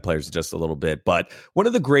 exciting players in just a little bit. But one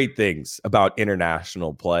of the great things about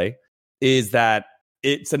international play is that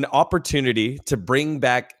it's an opportunity to bring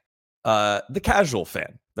back the casual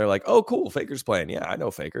fan. They're like, oh, cool, Faker's playing. Yeah, I know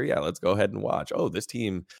Faker. Yeah, let's go ahead and watch. Oh, this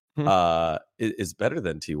team is better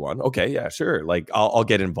than T1. Okay, yeah, sure. Like, I'll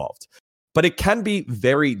get involved. But it can be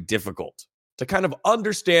very difficult to kind of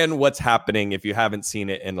understand what's happening if you haven't seen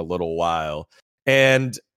it in a little while.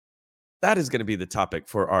 And that is going to be the topic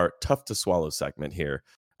for our Tough to Swallow segment here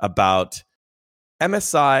about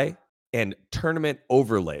MSI and tournament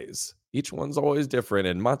overlays. Each one's always different,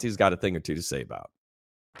 and Monte's got a thing or two to say about.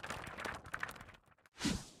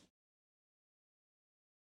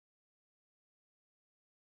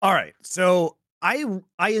 All right. So I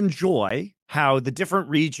enjoy how the different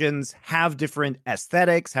regions have different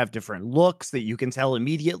aesthetics, have different looks that you can tell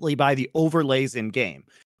immediately by the overlays in game.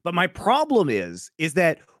 But my problem is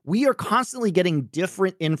that we are constantly getting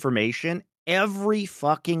different information every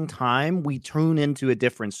fucking time we tune into a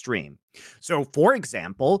different stream. So, for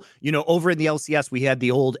example, over in the LCS, we had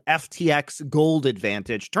the old FTX gold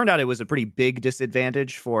advantage. Turned out it was a pretty big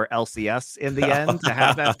disadvantage for LCS in the end to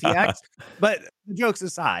have FTX. But jokes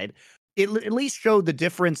aside, it at least showed the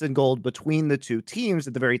difference in gold between the two teams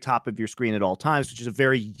at the very top of your screen at all times, which is a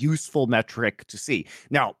very useful metric to see.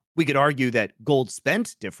 Now, we could argue that gold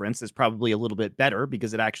spent difference is probably a little bit better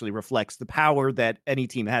because it actually reflects the power that any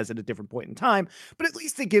team has at a different point in time, but at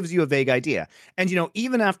least it gives you a vague idea. And,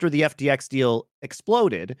 even after the FTX deal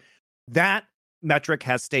exploded, that metric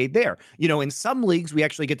has stayed there. In some leagues, we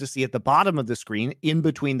actually get to see at the bottom of the screen, in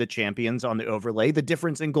between the champions on the overlay, the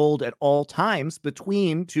difference in gold at all times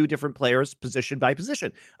between two different players position by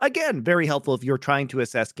position. Again, very helpful if you're trying to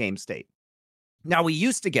assess game state. Now, we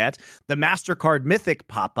used to get the MasterCard Mythic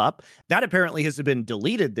pop-up. That apparently has been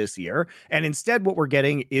deleted this year. And instead, what we're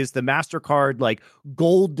getting is the MasterCard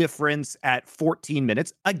gold difference at 14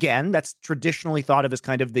 minutes. Again, that's traditionally thought of as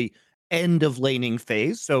kind of the end of laning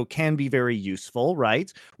phase, so can be very useful,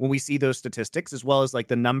 right? When we see those statistics, as well as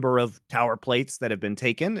the number of tower plates that have been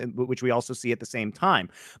taken, which we also see at the same time.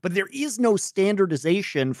 But there is no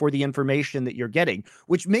standardization for the information that you're getting,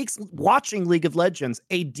 which makes watching League of Legends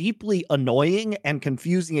a deeply annoying and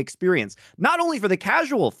confusing experience, not only for the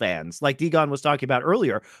casual fans, like Dgon was talking about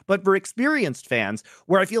earlier, but for experienced fans,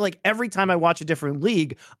 where I feel like every time I watch a different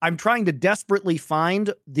league, I'm trying to desperately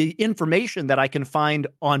find the information that I can find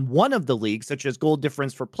on one of the leagues, such as gold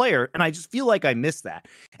difference for player, and I just feel like I miss that.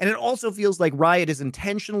 And it also feels like Riot is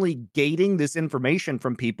intentionally gating this information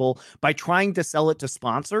from people by trying to sell it to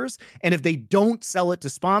sponsors, and if they don't sell it to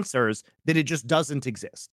sponsors, then it just doesn't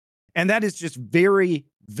exist. And that is just very,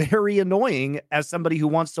 very annoying as somebody who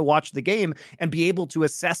wants to watch the game and be able to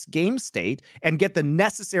assess game state and get the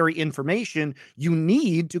necessary information you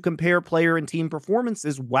need to compare player and team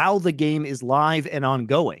performances while the game is live and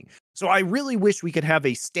ongoing. So I really wish we could have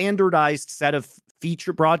a standardized set of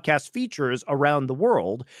broadcast features around the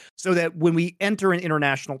world so that when we enter an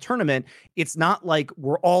international tournament, it's not like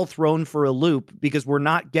we're all thrown for a loop because we're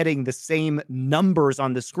not getting the same numbers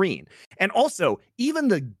on the screen. And also, even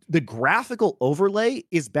the graphical overlay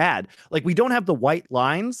is bad. We don't have the white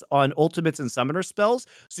lines on ultimates and summoner spells,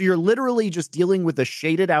 so you're literally just dealing with a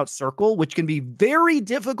shaded out circle, which can be very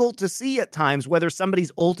difficult to see at times, whether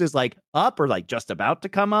somebody's ult is up or just about to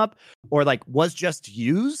come up or was just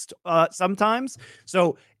used sometimes.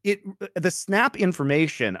 So the snap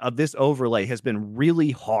information of this overlay has been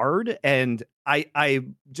really hard, and I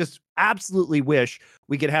just absolutely wish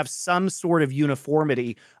we could have some sort of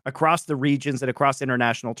uniformity across the regions and across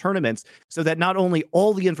international tournaments so that not only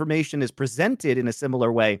all the information is presented in a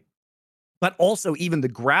similar way, but also even the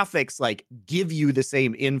graphics give you the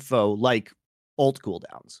same info like ult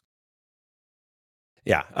cooldowns.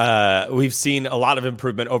 Yeah, we've seen a lot of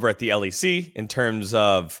improvement over at the LEC in terms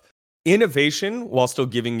of innovation while still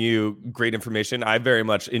giving you great information. I very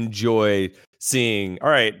much enjoy seeing, all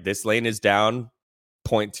right, this lane is down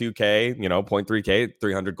 0.2k, 0.3k,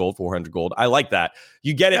 300 gold, 400 gold. I like that.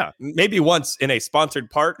 You get it maybe once in a sponsored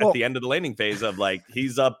part at the end of the laning phase of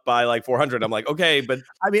he's up by 400. I'm like, okay, but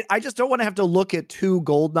I mean, I just don't want to have to look at two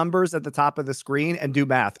gold numbers at the top of the screen and do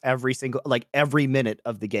math every minute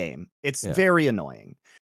of the game. It's very annoying.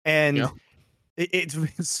 And it's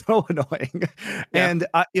so annoying. And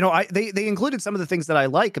they included some of the things that I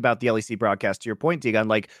like about the LEC broadcast, to your point,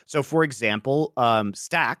 Dgon. So for example,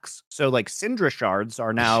 stacks, so Syndra shards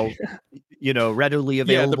are now readily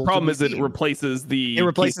available. Yeah, the problem is it replaces the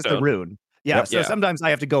the rune. So sometimes I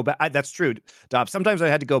have to go back. That's true, Dob. Sometimes I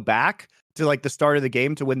had to go back to the start of the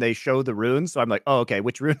game to when they show the runes, so I'm like, oh, okay,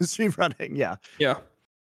 which rune is she running? Yeah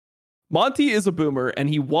Monte is a boomer, and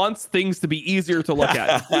he wants things to be easier to look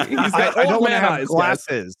at. He's got I don't want to have eyes,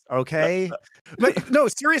 glasses, okay? But no,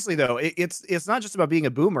 seriously though, it's not just about being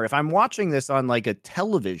a boomer. If I'm watching this on a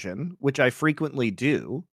television, which I frequently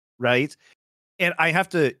do, right? And I have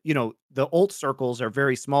to, the ult circles are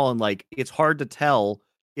very small, and it's hard to tell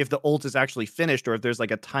if the ult is actually finished or if there's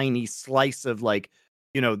a tiny slice of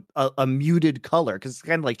a muted color because it's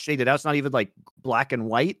kind of shaded out. It's not even black and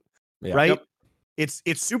white, right? Yep.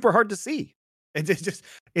 It's super hard to see.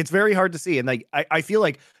 It's very hard to see. And I feel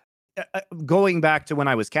like going back to when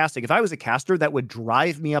I was casting, if I was a caster, that would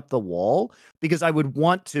drive me up the wall because I would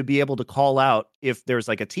want to be able to call out if there's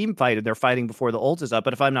a team fight and they're fighting before the ult is up.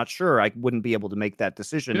 But if I'm not sure, I wouldn't be able to make that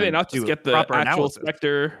decision. Do they not just get the actual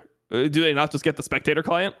specter? Do they not just get the spectator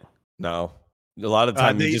client? No. A lot of the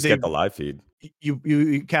time you just get the live feed.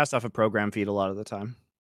 You cast off a program feed a lot of the time.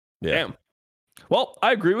 Yeah. Damn. Well,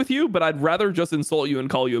 I agree with you, but I'd rather just insult you and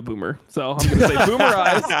call you a boomer. So I'm going to say boomer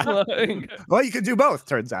eyes. Well, you can do both,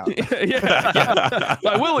 turns out. yeah.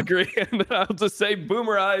 I will agree. And I'll just say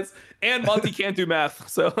boomer eyes, and Monte can't do math.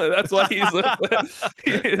 So that's why he's...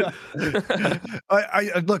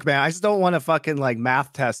 Look, man, I just don't want to fucking like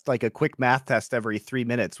math test, like a quick math test every 3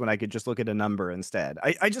 minutes when I could just look at a number instead.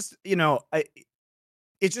 I just,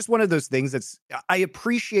 it's just one of those things I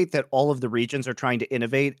appreciate that all of the regions are trying to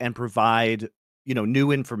innovate and provide,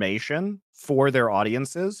 new information for their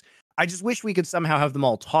audiences. I just wish we could somehow have them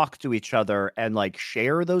all talk to each other and like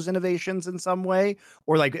share those innovations in some way,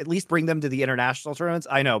 or like at least bring them to the international tournaments.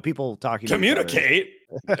 I know people talking communicate.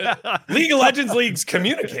 League of Legends leagues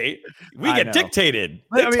communicate. We get dictated.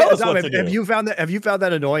 Have you found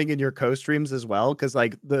that annoying in your co-streams as well? Because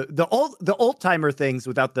like the old timer things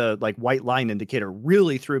without the like white line indicator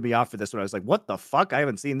really threw me off for this one. I was like, what the fuck? I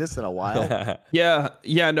haven't seen this in a while.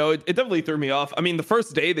 No, it definitely threw me off. I mean, the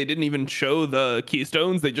first day they didn't even show the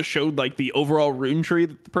keystones. They just showed like the overall rune tree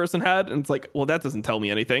that the person had, and it's like, well, that doesn't tell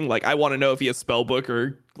me anything. Like, I want to know if he has spellbook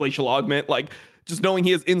or glacial augment. Like, just knowing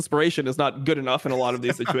he has inspiration is not good enough in a lot of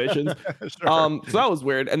these situations. Sure. So that was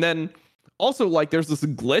weird. And then also like there's this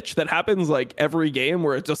glitch that happens like every game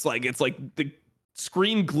where it's just like the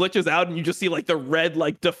screen glitches out and you just see like the red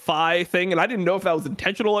like defy thing. And I didn't know if that was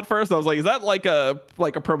intentional at first. I was like, is that like a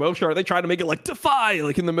promotion? Are they trying to make it like defy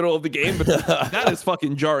like in the middle of the game? But that is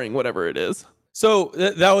fucking jarring, whatever it is. So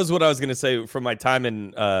that was what I was going to say. From my time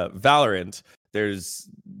in Valorant, there's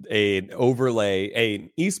an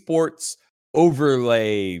esports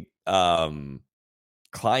overlay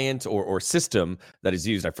client or system that is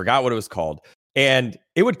used. I forgot what it was called, and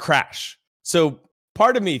it would crash. So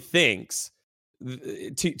part of me thinks,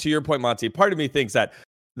 to your point, Monte, part of me thinks that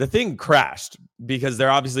the thing crashed because they're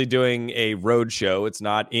obviously doing a road show. It's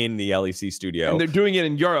not in the LEC studio, and they're doing it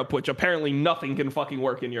in Europe, which apparently nothing can fucking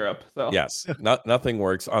work in Europe. So yes, nothing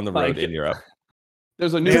works on the road in Europe.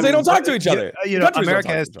 There's a new because they don't talk to each other. America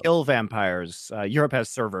has kill vampires. Europe has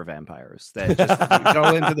server vampires that just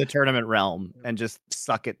go into the tournament realm and just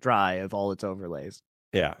suck it dry of all its overlays.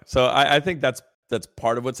 Yeah, so I think that's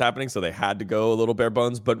part of what's happening. So they had to go a little bare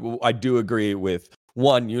bones, but I do agree with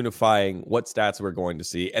one, unifying what stats we're going to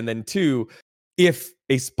see, and then two, if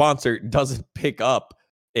a sponsor doesn't pick up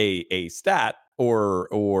a stat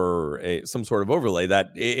or some sort of overlay, that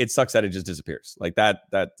it sucks that it just disappears. Like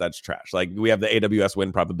that's trash. Like we have the AWS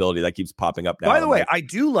win probability that keeps popping up now. By the way, I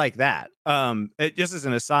do like that. Just as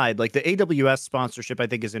an aside, like the AWS sponsorship I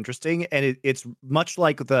think is interesting, and it's much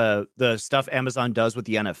like the stuff Amazon does with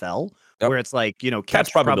the NFL, where it's like,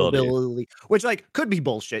 catch probability, which like could be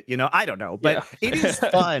bullshit, I don't know, but it is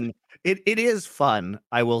fun. It is fun,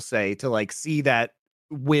 I will say, to like see that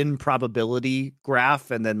win probability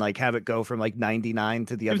graph and then like have it go from like 99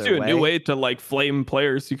 to the other way. A new way to like flame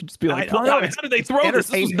players. You could just be like, how did they throw this?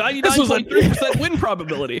 This was 99.3% win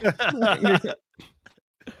probability.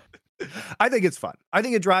 I think it's fun. I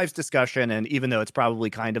think it drives discussion, and even though it's probably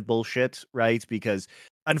kind of bullshit, right? Because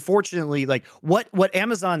unfortunately, like what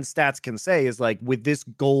Amazon stats can say is like, with this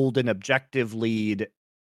gold and objective lead,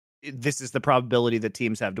 this is the probability that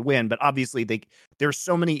teams have to win. But obviously there's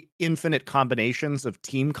so many infinite combinations of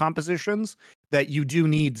team compositions that you do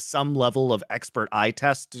need some level of expert eye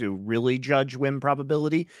test to really judge win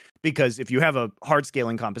probability. Because if you have a hard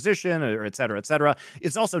scaling composition or et cetera,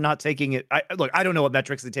 it's also not taking it. I don't know what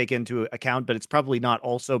metrics they take into account, but it's probably not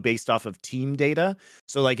also based off of team data.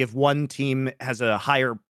 So like if one team has a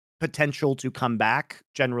higher potential to come back,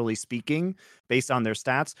 generally speaking, based on their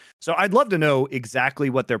stats. So I'd love to know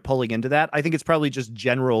exactly what they're pulling into that. I think it's probably just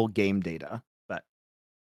general game data, but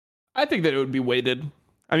I think that it would be weighted.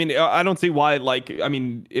 I mean, I don't see why, like, I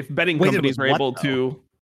mean, if betting companies are able to,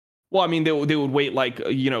 well, I mean, they would weight like,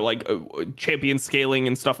 champion scaling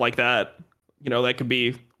and stuff like that. That could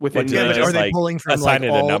be within. Are they pulling from assign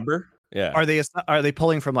it a number? Yeah. Are they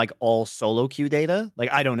pulling from like all solo queue data?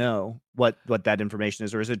 Like, I don't know what that information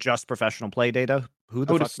is, or is it just professional play data? I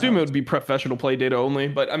would assume it would be professional play data only,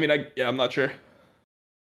 but I mean, I'm not sure.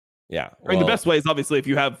 Yeah. I mean, the best way is obviously if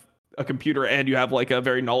you have a computer and you have like a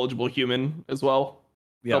very knowledgeable human as well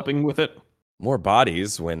helping with it. More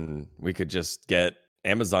bodies when we could just get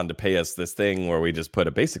Amazon to pay us this thing where we just put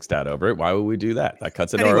a basic stat over it. Why would we do that? That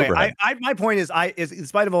cuts into our overhead. My point is, in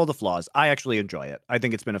spite of all the flaws, I actually enjoy it. I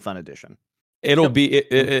think it's been a fun addition. It'll be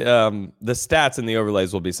the stats and the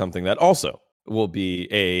overlays will be something that also will be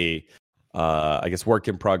a I guess work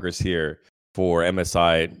in progress here for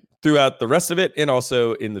MSI throughout the rest of it, and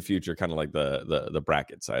also in the future, kind of like the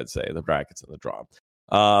brackets. I'd say the brackets and the draw.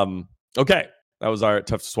 Okay, that was our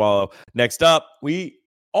tough to swallow. Next up, we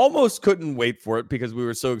almost couldn't wait for it because we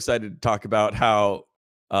were so excited to talk about how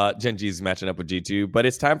Gen G is matching up with G2. But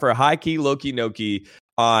it's time for a high key, low key, no key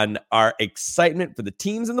on our excitement for the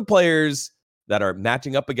teams and the players that are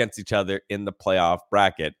matching up against each other in the playoff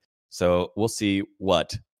bracket. So we'll see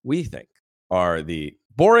what we think are the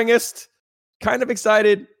boringest, kind of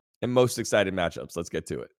excited, and most excited matchups. Let's get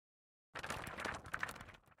to it.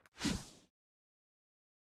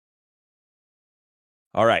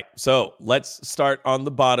 All right, so let's start on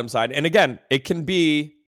the bottom side. And again, it can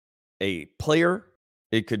be a player,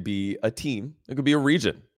 it could be a team, it could be a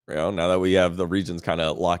region. Now that we have the regions kind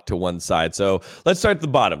of locked to one side. So let's start at the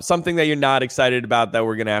bottom. Something that you're not excited about that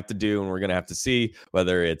we're going to have to do and we're going to have to see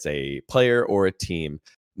whether it's a player or a team.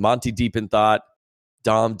 Monte deep in thought.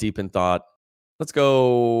 Dom deep in thought. Let's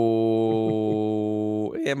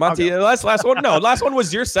go. Yeah, Monte, last one. No, last one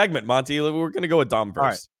was your segment, Monte. We're going to go with Dom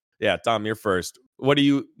first. Right. Yeah, Dom, you're first. What are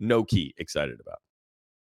you no-key excited about?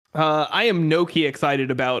 I am no-key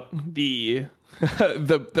excited about the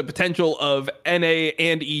potential of NA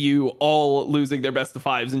and EU all losing their best of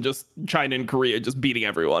fives and just China and Korea just beating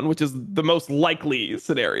everyone, which is the most likely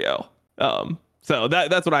scenario. So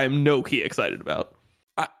that's what I am no-key excited about.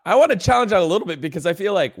 I want to challenge that a little bit because I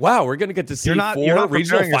feel like, wow, we're going to get to see you're not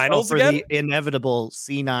regional finals for again? The inevitable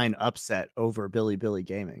C9 upset over Billy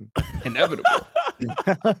Gaming. Inevitable.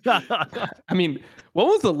 I mean, when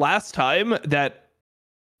was the last time that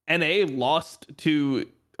NA lost to,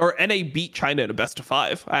 or NA beat China in a best of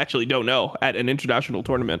five? I actually don't know, at an international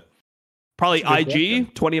tournament. Probably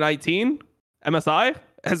IG 2019, MSI.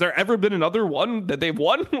 Has there ever been another one that they've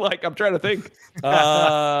won? Like, I'm trying to think. Is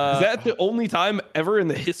that the only time ever in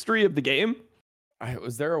the history of the game?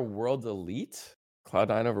 Was there a World Elite?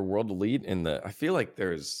 Cloud9 over World Elite in the? I feel like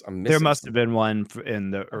there must have been one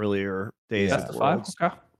in the earlier days. Best of five.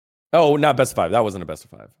 Okay. Oh, not best of five. That wasn't a best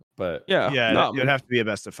of five. But yeah, it'd have to be a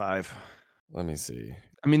best of five. Let me see.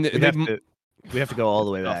 I mean, we have to go all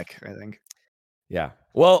the way back, I think. Yeah.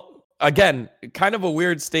 Well, again, kind of a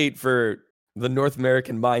weird state for the North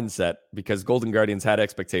American mindset because Golden Guardians had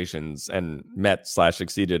expectations and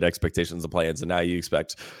met/exceeded expectations of play-ins, and now you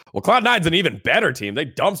expect, well, Cloud9's an even better team. They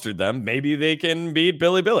dumpstered them. Maybe they can beat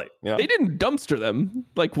Billy. You know? They didn't dumpster them.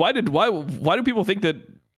 Like, why do people think that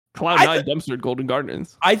Cloud9 dumpstered Golden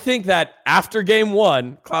Guardians? I think that after game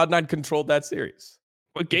one, Cloud9 controlled that series.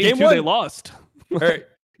 But game two, they lost.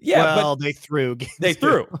 Yeah, well, they threw. They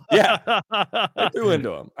threw. Yeah. They threw into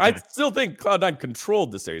them. I still think Cloud9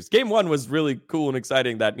 controlled the series. Game one was really cool and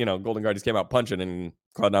exciting that, Golden Guardians came out punching and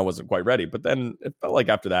Cloud9 wasn't quite ready. But then it felt like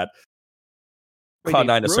after that,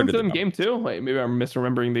 Cloud9 asserted them. Game two? Wait, maybe I'm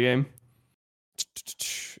misremembering the game.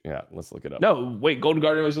 Yeah, let's look it up. No, wait, Golden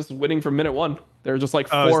Guardian was just winning from minute one. They were just like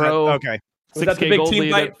 4-0. Okay. Was that the big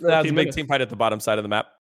team fight? That was a big team fight at the bottom side of the map.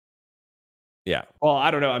 Yeah. Well,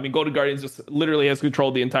 I don't know. I mean, Golden Guardians just literally has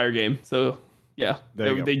controlled the entire game. So yeah,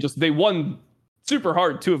 they won super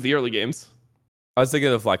hard 2 of the early games. I was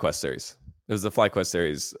thinking of the FlyQuest series. It was the FlyQuest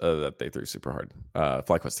series that they threw super hard.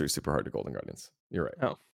 FlyQuest threw super hard to Golden Guardians. You're right.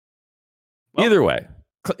 Oh. Well, either way,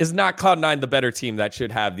 is not Cloud9 the better team that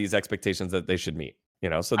should have these expectations that they should meet?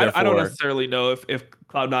 So therefore, I don't necessarily know if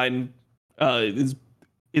Cloud9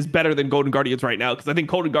 is better than Golden Guardians right now, because I think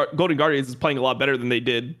Golden Guardians is playing a lot better than they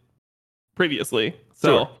did previously. So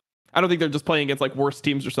sure. I don't think they're just playing against like worse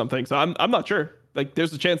teams or something. So I'm not sure. Like,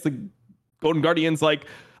 there's a chance that Golden Guardians,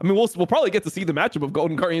 we'll probably get to see the matchup of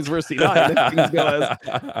Golden Guardians versus C9 if things go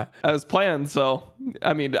as planned. So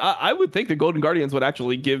I mean, I would think the Golden Guardians would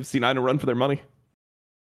actually give C9 a run for their money.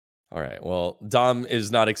 All right. Well, Dom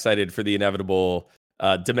is not excited for the inevitable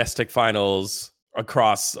domestic finals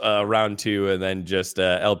across round 2, and then just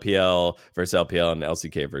LPL versus LPL and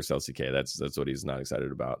LCK versus LCK. That's what he's not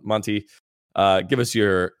excited about. Monte, give us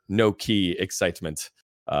your no-key excitement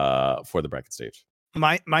for the bracket stage.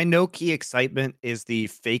 My no-key excitement is the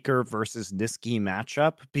Faker versus Niski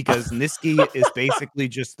matchup, because Niski is basically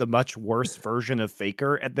just the much worse version of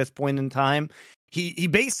Faker at this point in time. He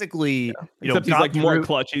basically, except he's like more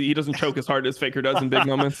clutch. He doesn't choke as hard as Faker does in big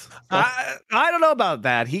moments. So. I don't know about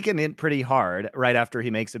that. He can hit pretty hard right after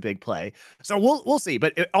he makes a big play. So we'll see.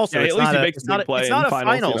 But it's not a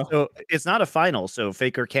final. So it's not a final. So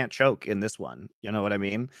Faker can't choke in this one. You know what I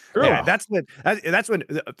mean? True. Yeah, that's when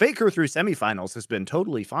Faker through semifinals has been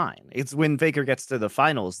totally fine. It's when Faker gets to the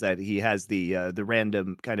finals that he has the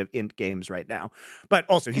random kind of int games right now. But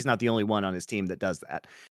also, he's not the only one on his team that does that.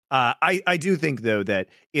 I do think, though, that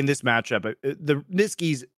in this matchup, the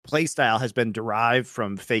Niski's playstyle has been derived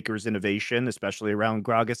from Faker's innovation, especially around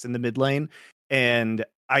Gragas in the mid lane. And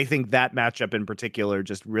I think that matchup in particular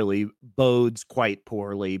just really bodes quite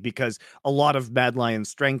poorly because a lot of Mad Lion's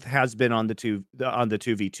strength has been on the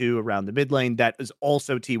 2v2 around the mid lane. That is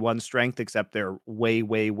also T1 strength, except they're way,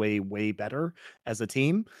 way, way, way better as a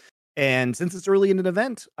team. And since it's early in an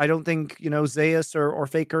event, I don't think, Zeus or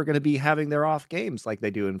Faker are going to be having their off games like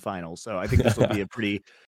they do in finals. So I think this will be a pretty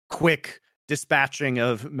quick dispatching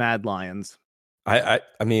of Mad Lions. I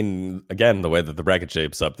mean, again, the way that the bracket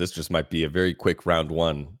shapes up, this just might be a very quick round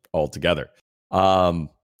one altogether. For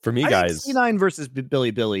me, guys, think C9 versus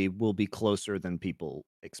Billy will be closer than people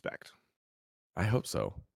expect. I hope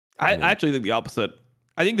so. I actually think the opposite.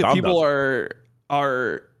 I think that people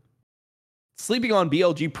are sleeping on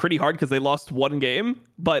BLG pretty hard because they lost one game,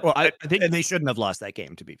 but I think and they shouldn't have lost that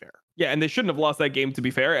game, to be fair. Yeah, and they shouldn't have lost that game, to be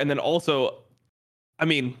fair. And then also, I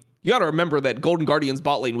mean, you got to remember that Golden Guardian's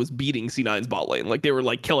bot lane was beating C9's bot lane. Like, they were,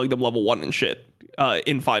 like, killing them level 1 and shit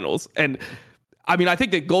in finals. And, I mean, I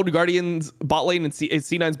think that Golden Guardian's bot lane and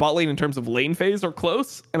C9's bot lane in terms of lane phase are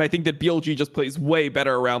close. And I think that BLG just plays way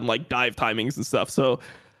better around, like, dive timings and stuff. So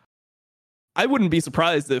I wouldn't be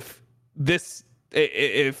surprised if BLG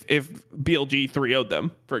 3-0'd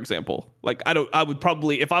them, for example. Like, I would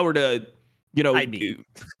probably, if I were to, do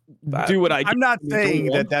what I'm not saying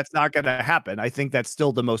that that's not going to happen. I think that's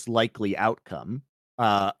still the most likely outcome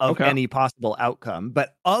of any possible outcome.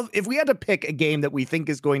 But if we had to pick a game that we think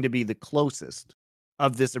is going to be the closest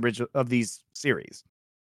of these series,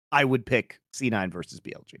 I would pick C9 versus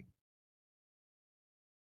BLG.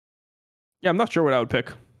 Yeah, I'm not sure what I would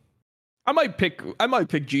pick. I might pick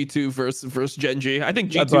G2 versus Gen G. I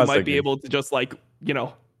think G2 might be able to just, like,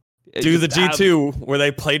 do the G2 where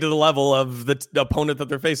they play to the level of the opponent that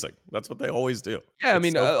they're facing. That's what they always do. Yeah, I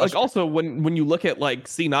mean, like, also when you look at, like,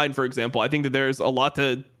 C9, for example, I think that there's a lot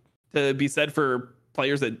to be said for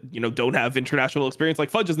players that, don't have international experience.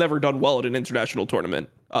 Like, Fudge has never done well at an international tournament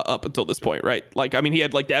up until this point, right? Like, I mean, he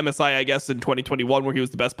had, like, the MSI, I guess, in 2021 where he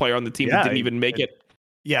was the best player on the team that didn't even make it.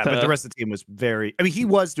 Yeah, but the rest of the team was he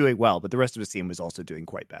was doing well, but the rest of his team was also doing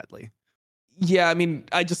quite badly. Yeah, I mean,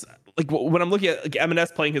 I just, like, when I'm looking at, like,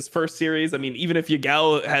 MNS playing his first series, I mean, even if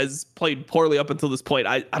Yagao has played poorly up until this point,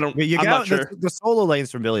 I'm not sure. The solo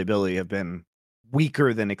lanes from Billy have been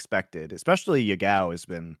weaker than expected. Especially Yagao has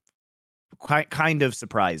been kind of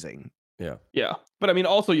surprising. Yeah. But I mean,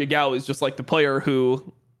 also Yagao is just, like, the player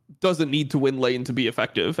who doesn't need to win lane to be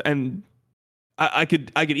effective. And I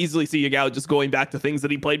could easily see Yagao just going back to things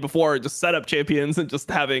that he played before, just set up champions and just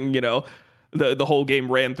having, the whole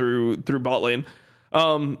game ran through bot lane.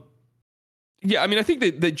 Yeah, I mean, I think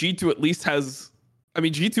that G2 at least has, I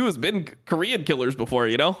mean, G2 has been Korean killers before,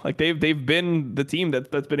 like they've been the team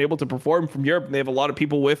that's been able to perform from Europe, and they have a lot of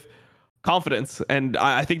people with confidence. And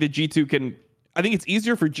I think that I think it's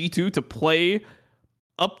easier for G2 to play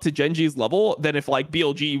up to Gen G's level than if, like,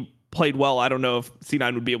 BLG played well. I don't know if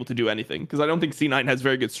C9 would be able to do anything, because I don't think C9 has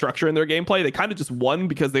very good structure in their gameplay. They kind of just won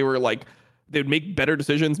because they were, like, they would make better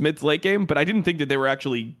decisions mid to late game, but I didn't think that they were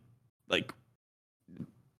actually, like,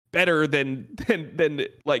 better than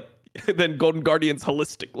Golden Guardians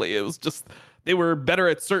holistically. It was just they were better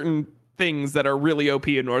at certain things that are really OP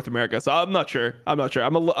in North America. So I'm not sure. I'm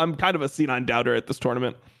kind of a C9 doubter at this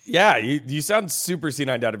tournament. Yeah, you sound super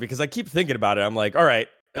C9 doubter, because I keep thinking about it. I'm like, all right,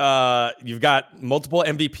 you've got multiple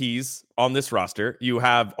MVPs on this roster. You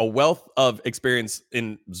have a wealth of experience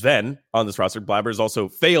in Sven on this roster. Blabber's also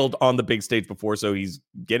failed on the big stage before, so he's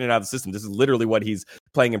getting out of the system. This is literally what he's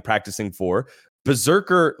playing and practicing for.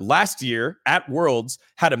 Berserker last year at Worlds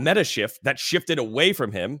had a meta shift that shifted away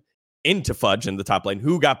from him into Fudge in the top lane,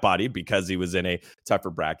 who got bodied because he was in a tougher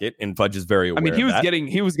bracket, and Fudge is very aware. I mean,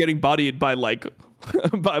 he was getting bodied by, like,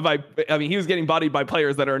 he was getting bodied by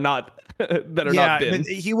players that are not not bin.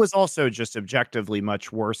 He was also just objectively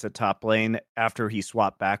much worse at top lane after he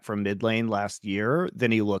swapped back from mid lane last year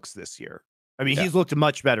than he looks this year. I mean, he's looked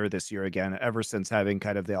much better this year again, ever since having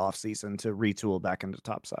kind of the off season to retool back into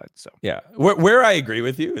top side. So yeah, where I agree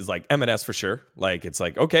with you is, like, MNS for sure. Like, it's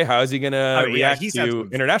like, okay, how is he gonna react to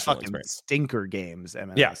international experience? Stinker games,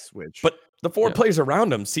 MNS. But the four players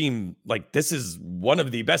around him seem like this is one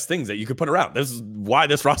of the best things that you could put around. This is why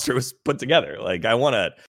this roster was put together. Like, I want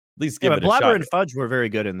to at least give it a shot. Blabber and Fudge were very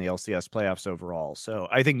good in the LCS playoffs overall. So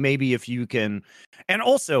I think maybe if you can, and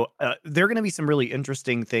also there are going to be some really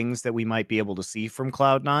interesting things that we might be able to see from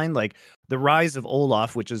Cloud9, like the rise of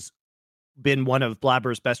Olaf, which has been one of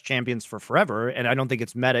Blabber's best champions for forever. And I don't think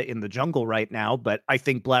it's meta in the jungle right now, but I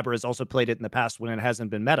think Blabber has also played it in the past when it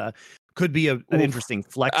hasn't been meta. could be an interesting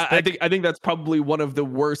flex pick. I think that's probably one of the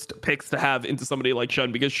worst picks to have into somebody like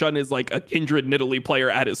Shun, because Shun is like a kindred Nidalee player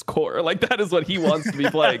at his core. Like that is what he wants to be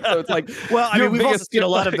playing. So it's like, well, I mean, we've also seen a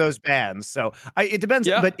lot of those bans. So it depends.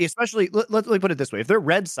 Yeah. But especially, let me put it this way: if they're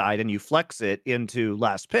red side and you flex it into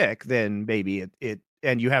last pick, then maybe it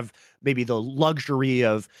and you have maybe the luxury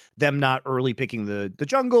of them not early picking the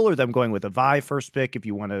jungle, or them going with a Vi first pick if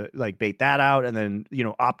you want to like bait that out, and then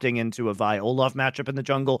opting into a Vi Olaf matchup in the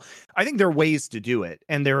jungle. I think there are ways to do it,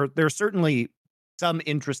 and there's certainly some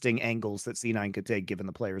interesting angles that C9 could take given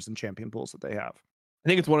the players and champion pools that they have. I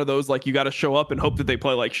think it's one of those like you got to show up and hope that they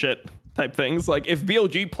play like shit type things. Like if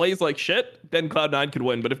BLG plays like shit, then Cloud9 could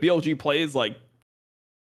win. But if BLG plays like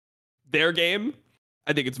their game,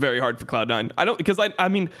 I think it's very hard for Cloud9. Because I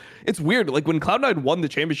mean, it's weird. Like when Cloud9 won the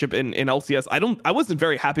championship in LCS, I wasn't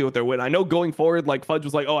very happy with their win. I know going forward, like Fudge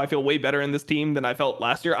was like, oh, I feel way better in this team than I felt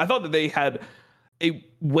last year. I thought that they had a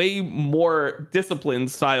way more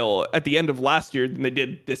disciplined style at the end of last year than they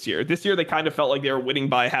did this year. This year, they kind of felt like they were winning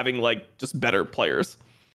by having like just better players.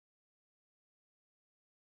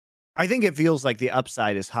 I think it feels like the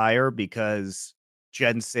upside is higher because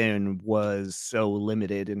Jensen was so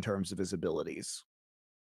limited in terms of his abilities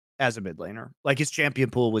as a mid laner. Like his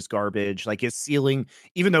champion pool was garbage. Like his ceiling,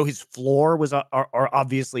 even though his floor was are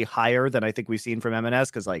obviously higher than I think we've seen from MNS,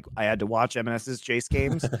 because like I had to watch MNS's Chase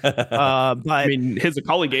games. But I mean, his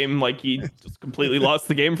Akali game, like he just completely lost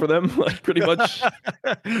the game for them, like pretty much.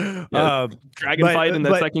 Dragon fight in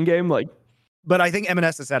that second game, like. But I think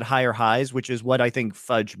MNS has had higher highs, which is what I think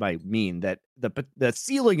Fudge might mean, that the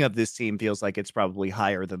ceiling of this team feels like it's probably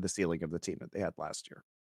higher than the ceiling of the team that they had last year.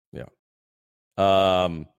 Yeah.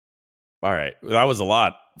 All right. That was a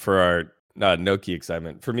lot for our Noki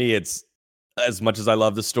excitement. For me, it's as much as I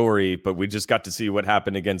love the story, but we just got to see what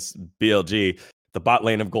happened against BLG, the bot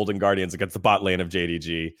lane of Golden Guardians against the bot lane of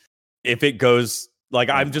JDG. If it goes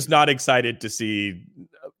like, I'm just not excited to see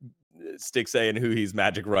Stixay and Huhi's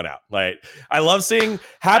magic run out. Like I love seeing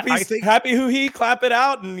happy Huhi clap it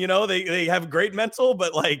out, and they have great mental,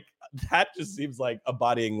 but like that just seems like a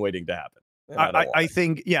bodying waiting to happen. I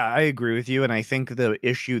think, I agree with you. And I think the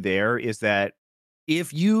issue there is that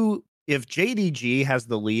if JDG has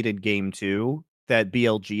the lead in game 2 that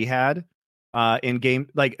BLG had in game,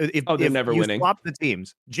 like if never you winning. swap the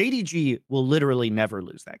teams, JDG will literally never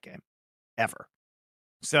lose that game ever.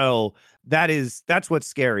 So that's what's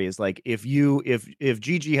scary, is like if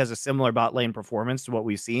GG has a similar bot lane performance to what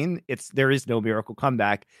we've seen, there is no miracle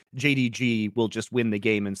comeback. JDG will just win the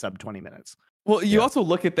game in sub 20 minutes. Well, you also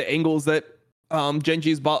look at the angles that Golden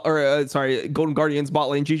Guardians bot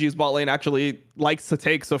lane, GG's bot lane actually likes to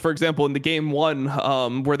take. So, for example, in the game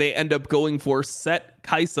 1, where they end up going for set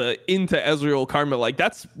Kai'Sa into Ezreal Karma, like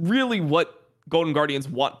that's really what Golden Guardians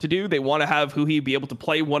want to do. They want to have Huhi be able to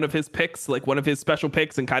play one of his picks, like one of his special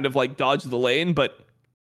picks, and kind of like dodge the lane. But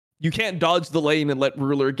you can't dodge the lane and let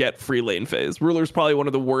Ruler get free lane phase. Ruler's probably one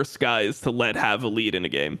of the worst guys to let have a lead in a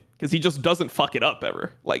game, because he just doesn't fuck it up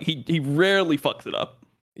ever. Like he rarely fucks it up.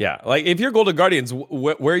 Yeah, like if you're Golden Guardians,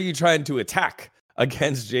 where are you trying to attack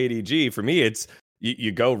against JDG? For me, it's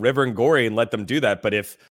you go River and Gory and let them do that. But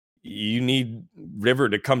if you need River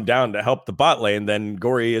to come down to help the bot lane, then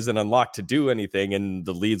Gory isn't unlocked to do anything, and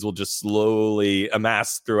the leads will just slowly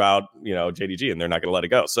amass throughout JDG, and they're not going to let it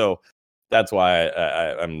go. So that's why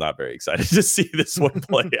I'm not very excited to see this one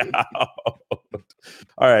play out.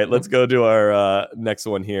 All right, let's go to our next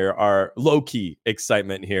one here. Our low-key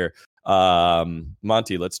excitement here.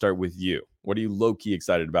 Monte, let's start with you. What are you low-key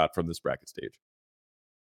excited about from this bracket stage?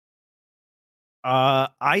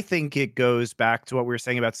 I think it goes back to what we were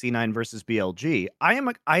saying about C9 versus BLG.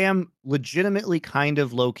 I am legitimately kind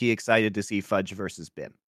of low-key excited to see Fudge versus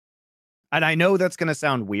Bin. And I know that's going to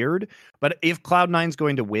sound weird, but if Cloud9's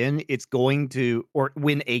going to win, it's going to, or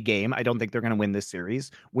win a game. I don't think they're going to win this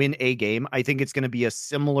series. Win a game. I think it's going to be a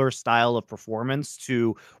similar style of performance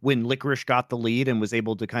to when Licorice got the lead and was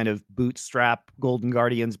able to kind of bootstrap Golden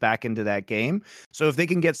Guardians back into that game. So if they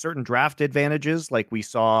can get certain draft advantages, like we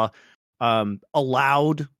saw,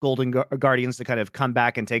 allowed Golden Guardians to kind of come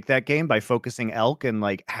back and take that game by focusing Elk and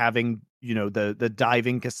like having the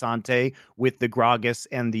diving Cassante with the Gragas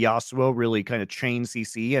and the Yasuo really kind of chain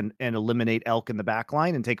CC and eliminate Elk in the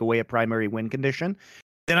backline and take away a primary win condition,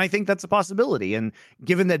 then I think that's a possibility. And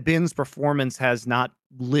given that Bin's performance has not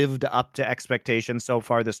lived up to expectations so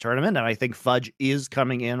far this tournament, and I think Fudge is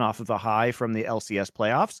coming in off of a high from the LCS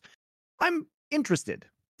playoffs, I'm interested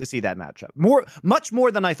to see that matchup much more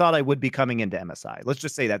than I thought I would be coming into MSI. Let's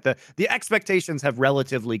just say that the expectations have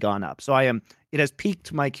relatively gone up. So it has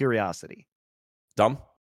piqued my curiosity. Dom?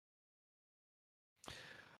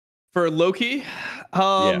 For Loki,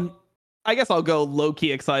 yeah. I guess I'll go low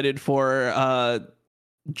key excited for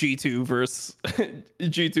G2 versus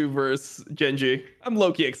G2 versus Gen G. I'm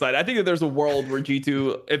low key excited. I think that there's a world where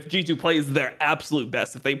G2, if G2 plays their absolute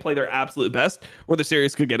best, if they play their absolute best, where the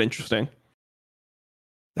series could get interesting.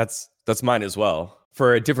 That's mine as well,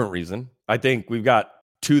 for a different reason. I think we've got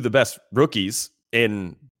two of the best rookies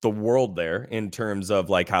in the world there in terms of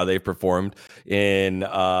like how they've performed in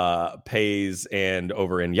Pays and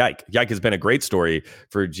over in Yike. Yike has been a great story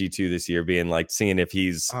for G2 this year, being like seeing if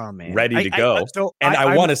he's ready to go.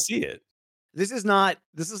 I want to see it. This is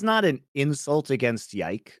not an insult against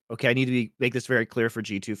Yike. Okay, I need to make this very clear for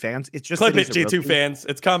G2 fans. It's just clip it, G2 fans.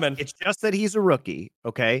 It's coming. It's just that he's a rookie.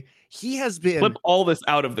 Okay, he has been clip all this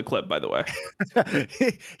out of the clip. By the way,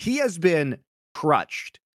 he has been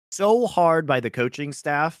crutched so hard by the coaching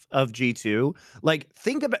staff of G2. Like,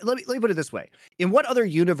 think about. Let me put it this way: in what other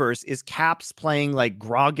universe is Caps playing like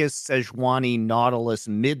Gragas, Sejuani, Nautilus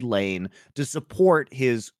mid lane to support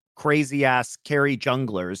his crazy ass carry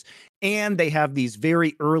junglers, and they have these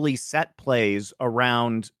very early set plays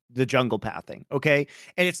around the jungle pathing, okay?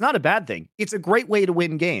 And it's not a bad thing. It's a great way to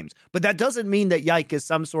win games, but that doesn't mean that Yike is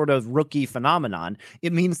some sort of rookie phenomenon.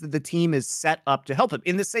 It means that the team is set up to help him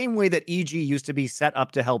in the same way that EG used to be set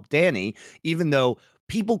up to help Danny, even though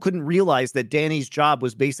people couldn't realize that Danny's job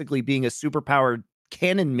was basically being a superpowered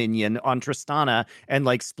cannon minion on Tristana and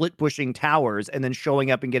like split pushing towers and then showing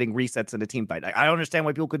up and getting resets in a team fight. I don't understand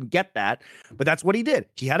why people couldn't get that, but that's what he did.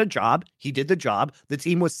 He had a job. He did the job. The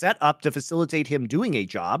team was set up to facilitate him doing a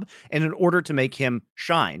job and in order to make him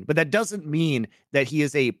shine. But that doesn't mean that he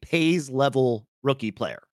is a Pays level rookie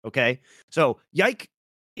player. Okay. So Yike,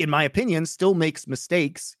 in my opinion, still makes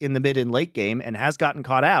mistakes in the mid and late game and has gotten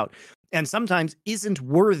caught out and sometimes isn't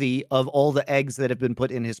worthy of all the eggs that have been put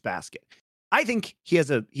in his basket. I think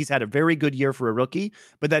he's had a very good year for a rookie,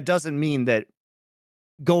 but that doesn't mean that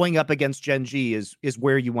going up against Gen G is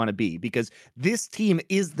where you want to be, because this team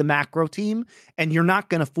is the macro team and you're not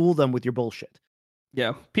going to fool them with your bullshit.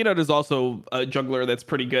 Yeah. Peanut is also a jungler that's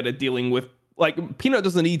pretty good at dealing with, like, Peanut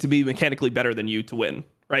doesn't need to be mechanically better than you to win,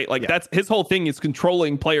 right? Like, that's his whole thing is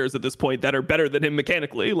controlling players at this point that are better than him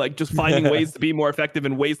mechanically, like just finding ways to be more effective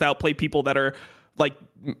and ways to outplay people that are like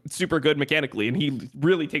super good mechanically, and he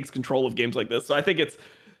really takes control of games like this. So I think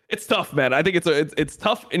it's tough, man. I think it's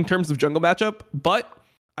tough in terms of jungle matchup, but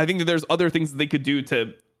I think that there's other things that they could do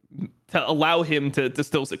to allow him to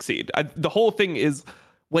still succeed. The whole thing is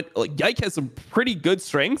when like Yike has some pretty good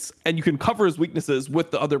strengths, and you can cover his weaknesses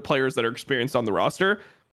with the other players that are experienced on the roster.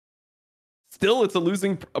 Still, it's a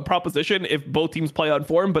losing proposition if both teams play on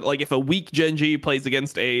form, but like if a weak Gen G plays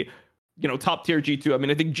against a top tier G2. I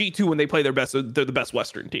mean, I think G2 when they play their best, they're the best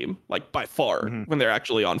Western team, like by far when they're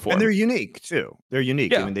actually on form. And they're unique too. They're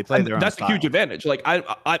unique. Yeah. I mean, they play their own That's style. a huge advantage. Like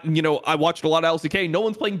I watched a lot of LCK. No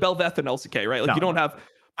one's playing Belveth in LCK, right? Like you don't have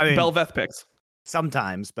Belveth picks.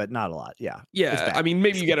 Sometimes, but not a lot. Yeah. Yeah. I mean,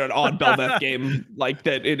 maybe you get an odd Belveth game like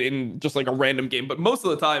that in just like a random game, but most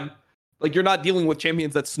of the time, like you're not dealing with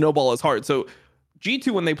champions that snowball as hard. So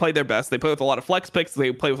G2 when they play their best, they play with a lot of flex picks.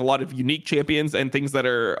 They play with a lot of unique champions and things that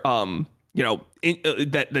are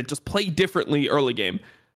that just play differently early game.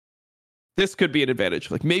 This could be an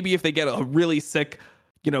advantage. Like maybe if they get a really sick,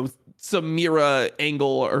 Samira angle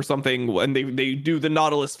or something, and they do the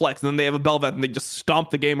Nautilus flex, and then they have a Belveth and they just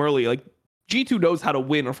stomp the game early. Like G2 knows how to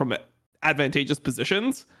win from advantageous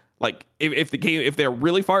positions. Like if they're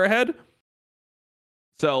really far ahead.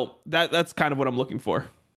 So that's kind of what I'm looking for.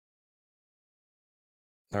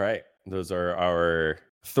 All right. Those are our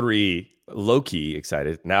three low-key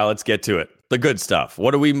excited. Now let's get to it. The good stuff.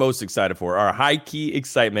 What are we most excited for? Our high-key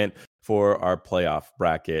excitement for our playoff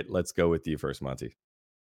bracket. Let's go with you first, Monte.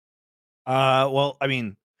 Well, I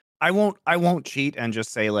mean, I won't cheat and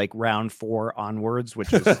just say like round 4 onwards,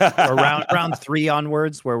 which is or round 3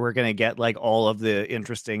 onwards, where we're gonna get like all of the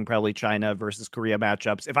interesting, probably China versus Korea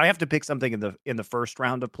matchups. If I have to pick something in the first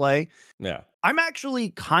round of play, I'm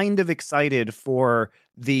actually kind of excited for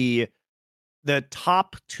the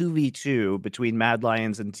top 2v2 between Mad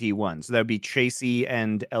Lions and T1. So that would be Chasey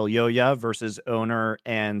and Elyoya versus Owner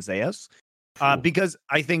and Zeus. Because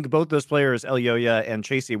I think both those players, Elyoya and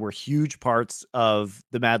Chasey, were huge parts of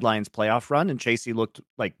the Mad Lions playoff run, and Chasey looked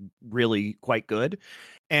like really quite good.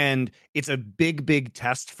 And it's a big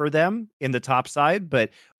test for them in the top side,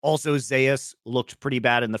 but also Zeus looked pretty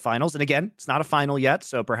bad in the finals. And again, it's not a final yet,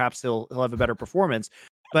 so perhaps he'll have a better performance.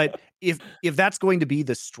 But if that's going to be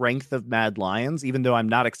the strength of Mad Lions, even though I'm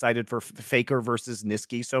not excited for Faker versus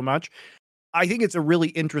Niski so much, I think it's a really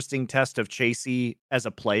interesting test of Chasey as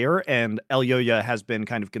a player, and Elyoya has been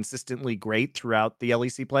kind of consistently great throughout the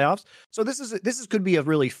LEC playoffs. So this could be a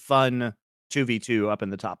really fun 2v2 up in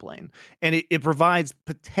the top lane. And it provides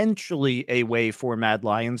potentially a way for Mad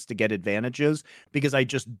Lions to get advantages, because I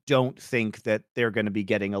just don't think that they're going to be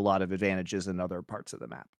getting a lot of advantages in other parts of the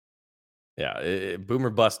map. Yeah, boomer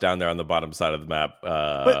bust down there on the bottom side of the map.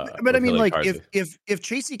 But I mean, like, if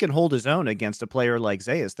Chasey can hold his own against a player like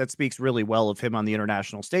Zeus, that speaks really well of him on the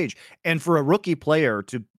international stage. And for a rookie player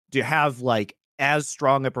to have like as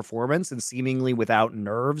strong a performance and seemingly without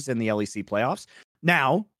nerves in the LEC playoffs.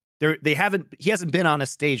 Now, he hasn't been on a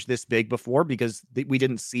stage this big before, because we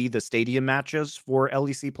didn't see the stadium matches for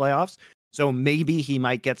LEC playoffs. So maybe he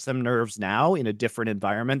might get some nerves now in a different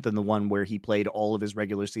environment than the one where he played all of his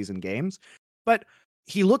regular season games. But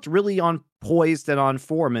he looked really poised and on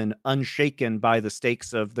form and unshaken by the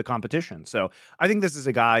stakes of the competition. So I think this is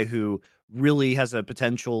a guy who really has a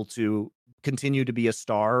potential to continue to be a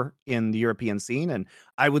star in the European scene. And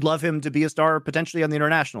I would love him to be a star potentially on the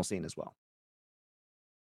international scene as well.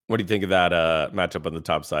 What do you think of that matchup on the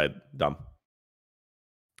top side, Dom?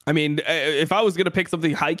 I mean, if I was going to pick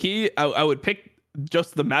something high key, I would pick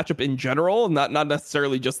just the matchup in general, not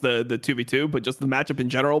necessarily just the 2v2, but just the matchup in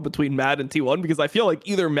general between Mad and T1, because I feel like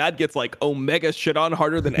either Mad gets like Omega shit on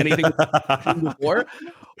harder than anything before,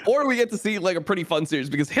 or we get to see like a pretty fun series,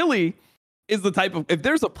 because Hilly is the type of, if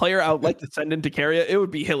there's a player I would like to send in to carry it, it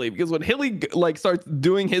would be Hilly, because when Hilly like starts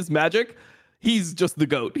doing his magic, he's just the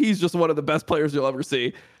GOAT. He's just one of the best players you'll ever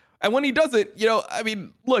see. And when he does it, I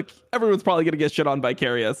mean, look, everyone's probably going to get shit on by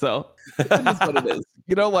Carrier, so that's what it is.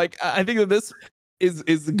 Like, I think that this is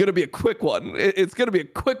going to be a quick one. It's going to be a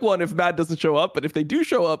quick one if Mad doesn't show up, but if they do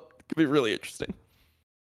show up, it could be really interesting.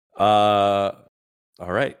 All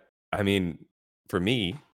right. I mean, for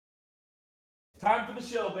me, time for the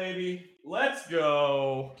show, baby. Let's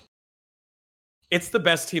go. It's the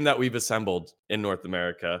best team that we've assembled in North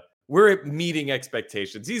America. We're meeting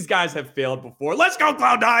expectations. These guys have failed before. Let's go,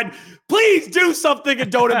 Cloud9. Please do something and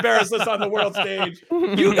don't embarrass us on the world stage.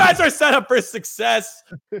 You guys are set up for success.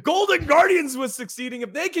 Golden Guardians was succeeding.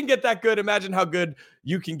 If they can get that good, imagine how good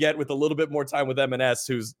you can get with a little bit more time with M&S,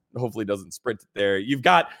 who's hopefully doesn't sprint it there. You've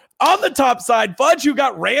got on the top side, Fudge, who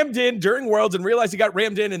got rammed in during Worlds and realized he got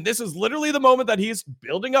rammed in. And this is literally the moment that he's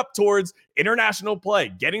building up towards international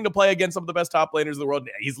play, getting to play against some of the best top laners in the world.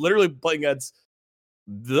 He's literally playing against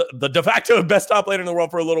the de facto best top laner in the world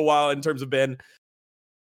for a little while in terms of Ben.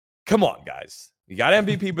 Come on, guys. You got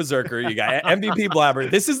MVP Berserker. You got MVP Blabber.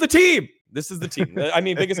 This is the team. I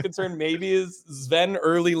mean, biggest concern maybe is Sven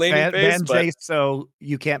early laning phase. Van Jace, so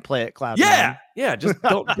you can't play at Cloud9. Yeah. Just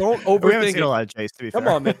don't overthink we haven't seen it. A lot of Jace, to be fair.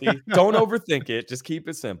 Come on, Mithy. Don't overthink it. Just keep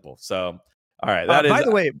it simple. So, all right. By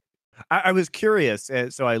the way, I was curious,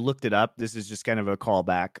 so I looked it up. This is just kind of a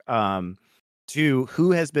callback to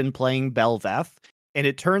who has been playing Bel'Veth. And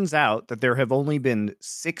it turns out that there have only been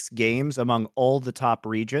 6 games among all the top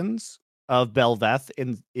regions of Bel'Veth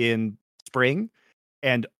in spring,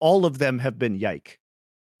 and all of them have been Yike.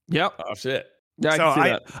 Yep. Oh shit. Yeah, so I can see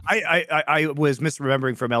that. I was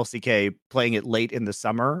misremembering from LCK playing it late in the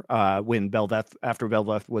summer when after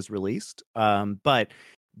Bel'Veth was released. But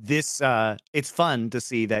this it's fun to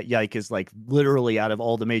see that Yike is like literally out of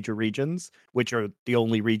all the major regions, which are the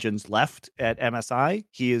only regions left at MSI,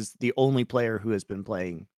 he is the only player who has been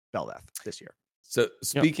playing Bel'Veth this year. So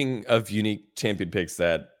speaking of unique champion picks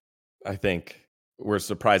that I think were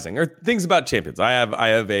surprising, or things about champions, I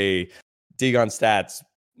have a Dgon stats.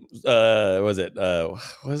 Was it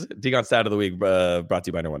Dgon stat of the week? Brought to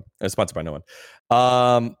you by no one. Sponsored by no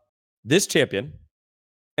one. This champion.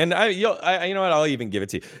 And you know what? I'll even give it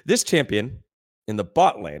to you. This champion in the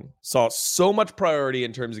bot lane saw so much priority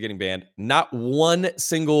in terms of getting banned. Not one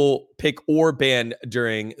single pick or ban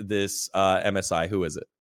during this MSI. Who is it?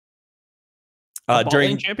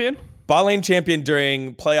 During champion? Bot lane champion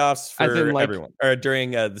during playoffs for everyone. Or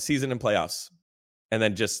during the season and playoffs. And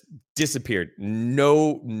then just disappeared.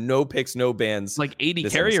 No picks, no bans. Like 80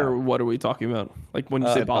 carry, or what are we talking about? Like when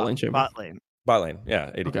you say bot lane champion? Bot lane,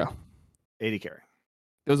 yeah, 80. Okay. 80 carry.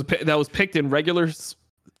 That was picked in regular.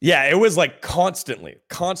 Yeah, it was like constant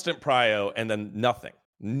prio, and then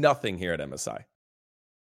nothing here at MSI.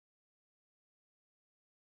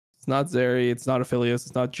 It's not Zeri, it's not Aphelios,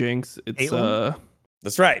 it's not Jinx. It's Caitlyn?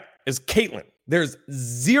 That's right. It's Caitlyn. There's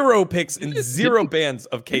 0 picks and 0 bans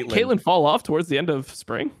of Caitlyn. Did Caitlyn fall off towards the end of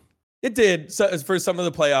spring? It did. So for some of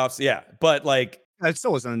the playoffs, yeah, but like it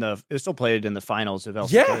still was it still played in the finals of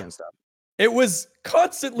LCK and stuff. It was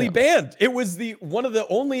constantly banned. It was one of the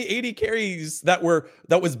only 80 carries that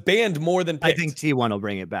was banned more than picked. I think T1 will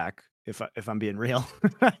bring it back if I'm being real.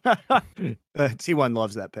 T1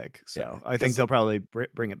 loves that pick, so I think they'll probably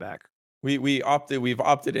bring it back. we've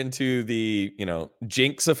opted into the,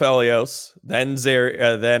 Jinx Aphelios, then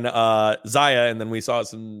Zaya, and then we saw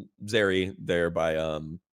some Zeri there by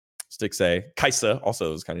Stixxay. Kaisa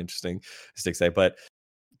also was kind of interesting, Stixxay, but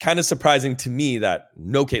kind of surprising to me that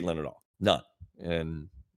no Caitlyn at all. None. And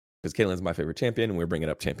because Caitlyn's my favorite champion, and we're bringing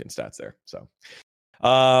up champion stats there. So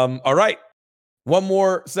all right. One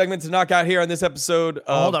more segment to knock out here on this episode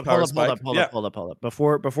of Hold up.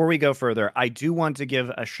 Before we go further, I do want to give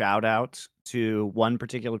a shout out to one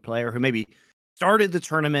particular player who maybe started the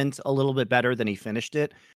tournament a little bit better than he finished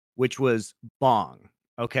it, which was Bong.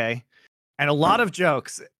 Okay. And a lot of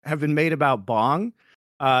jokes have been made about Bong.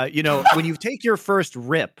 When you take your first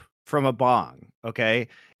rip from a Bong, okay,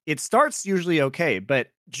 it starts usually okay, but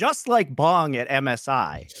just like Bong at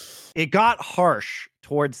MSI, it got harsh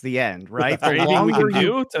towards the end, right? Is there anything we can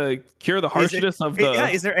do to cure the harshness of the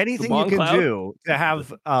is there anything you can do to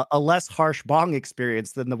have a less harsh Bong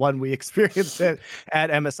experience than the one we experienced at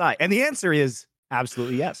MSI? And the answer is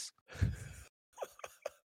absolutely yes.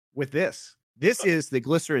 With this is the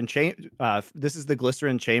glycerin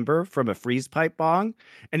chamber from a freeze pipe Bong.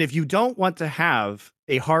 And if you don't want to have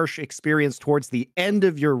a harsh experience towards the end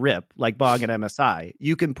of your rip, like Bong at MSI,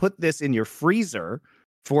 you can put this in your freezer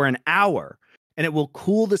for an hour, and it will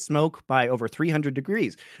cool the smoke by over 300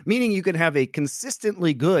 degrees, meaning you can have a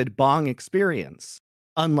consistently good Bong experience,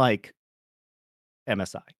 unlike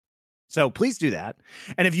MSI. So please do that.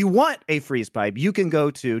 And if you want a freeze pipe, you can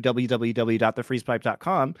go to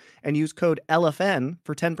www.thefreezepipe.com and use code LFN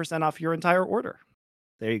for 10% off your entire order.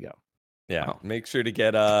 There you go. Yeah, wow. Make sure to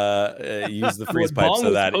get use the freeze pipe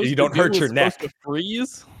so that you don't hurt your neck. To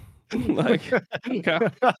freeze? Like, okay.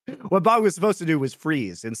 What Bong was supposed to do was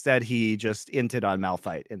freeze. Instead, he just inted on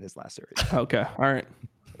Malphite in his last series. Okay, all right.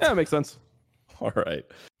 Yeah, that makes sense. All right.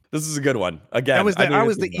 This is a good one. Again, that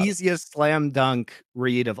was the easiest slam dunk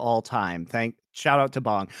read of all time. Shout out to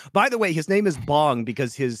Bong. By the way, his name is Bong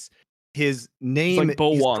because his name, like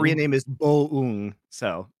his Korean name is Bo-ung.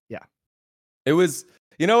 So yeah, it was.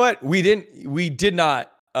 You know what? We did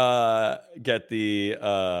not get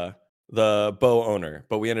the Bo owner,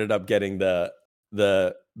 but we ended up getting the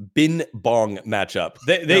Bin Bong matchup.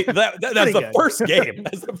 That's the first game.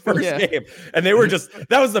 That's the first game. And they were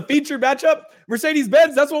that was the featured matchup.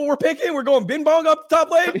 Mercedes-Benz, that's what we're picking. We're going Bin Bong up the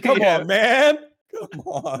top lane. Come on,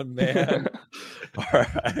 man. All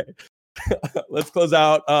right. Let's close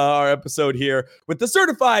out our episode here with the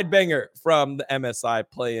certified banger from the MSI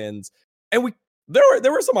Play-Ins. And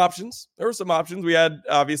there were some options. We had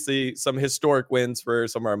obviously some historic wins for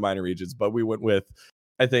some of our minor regions, but we went with,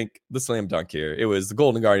 I think, the slam dunk here. It was the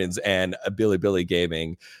Golden Guardians and a Billy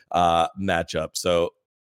Gaming matchup. So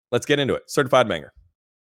let's get into it. Certified banger.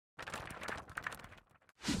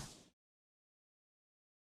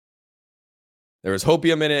 There was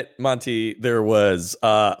hopium in it, Monte. There was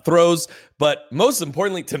throws, but most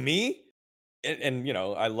importantly to me, and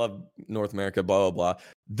I love North America, blah, blah, blah.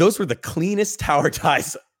 Those were the cleanest tower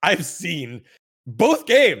ties I've seen. Both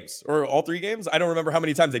games, or all three games. I don't remember how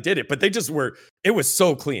many times they did it, but they just were, it was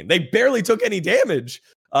so clean. They barely took any damage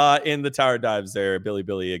in the tower dives there.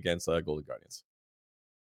 Billy against Golden Guardians.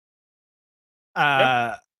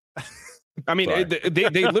 I mean,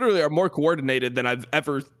 they literally are more coordinated than I've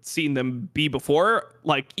ever seen them be before.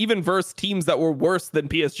 Like, even versus teams that were worse than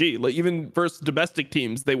PSG, like even versus domestic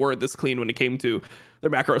teams, they weren't this clean when it came to their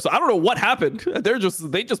macro. So I don't know what happened.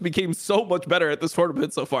 They just became so much better at this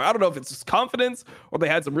tournament so far. I don't know if it's just confidence, or they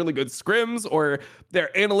had some really good scrims, or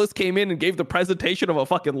their analyst came in and gave the presentation of a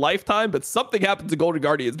fucking lifetime. But something happened to Golden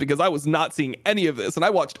Guardians, because I was not seeing any of this, and I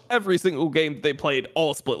watched every single game that they played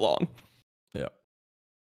all split long. Yeah.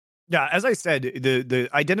 Yeah, as I said, the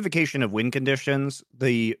identification of win conditions,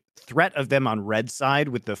 the threat of them on red side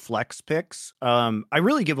with the flex picks, I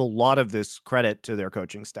really give a lot of this credit to their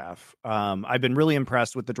coaching staff. I've been really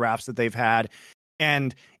impressed with the drafts that they've had,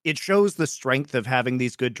 and it shows the strength of having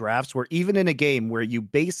these good drafts where even in a game where you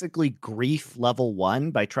basically grief level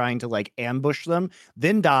 1 by trying to like ambush them,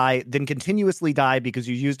 then die, then continuously die because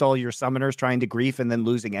you used all your summoners trying to grief and then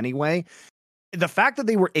losing anyway. The fact that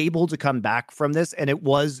they were able to come back from this, and it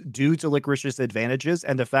was due to Licorice's advantages,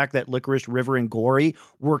 and the fact that Licorice, River, and Gory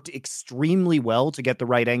worked extremely well to get the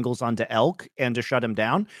right angles onto Elk and to shut him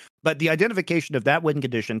down. But the identification of that win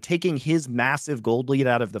condition, taking his massive gold lead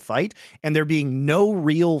out of the fight, and there being no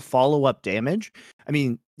real follow-up damage. I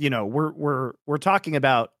mean, we're talking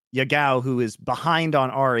about Yagao, who is behind on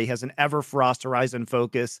Ahri, has an Everfrost Horizon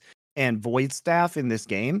Focus and Void Staff in this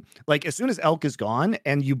game. Like, as soon as Elk is gone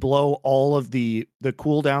and you blow all of the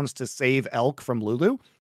cooldowns to save Elk from Lulu,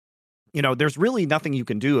 there's really nothing you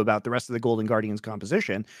can do about the rest of the Golden Guardians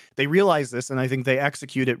composition. They realize this, and I think they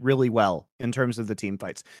execute it really well in terms of the team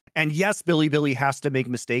fights. And yes, Billy has to make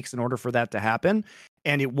mistakes in order for that to happen.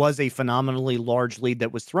 And it was a phenomenally large lead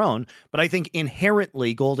that was thrown. But I think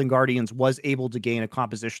inherently, Golden Guardians was able to gain a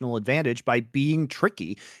compositional advantage by being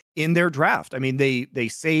tricky in their draft. I mean, they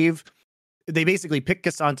basically picked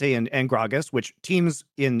Cassante and Gragas, which teams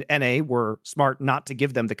in NA were smart not to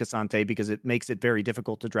give them the Cassante because it makes it very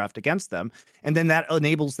difficult to draft against them. And then that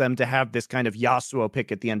enables them to have this kind of Yasuo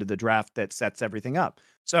pick at the end of the draft that sets everything up.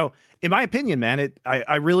 So in my opinion, man,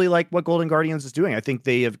 I really like what Golden Guardians is doing. I think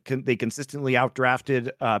they consistently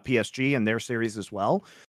outdrafted PSG in their series as well.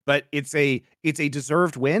 But it's a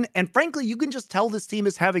deserved win. And frankly, you can just tell this team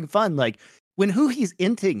is having fun. Like, when he's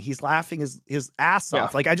inting, he's laughing his ass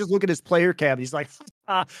off. Like, I just look at his player cam. He's like,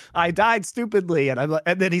 I died stupidly. And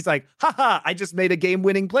then he's like, I just made a game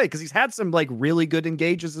winning play. Cause he's had some like really good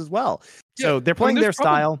engages as well. So they're playing their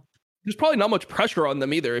style. There's probably not much pressure on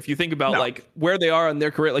them either. If you think about like where they are in their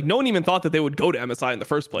career, like no one even thought that they would go to MSI in the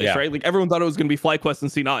first place, right? Like everyone thought it was going to be FlyQuest and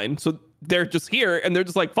C9. So they're just here and they're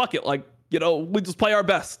just like, fuck it. Like, we just play our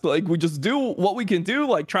best. Like we just do what we can do.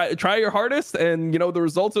 Like try your hardest, and the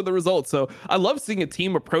results are the results. So I love seeing a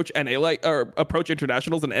team approach NA or approach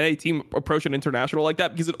internationals, and NA team approach an international like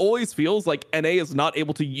that, because it always feels like NA is not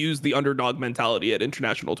able to use the underdog mentality at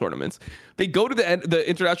international tournaments. They go to the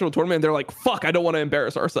international tournament and they're like, "Fuck, I don't want to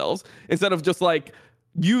embarrass ourselves." Instead of just like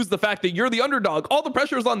use the fact that you're the underdog. All the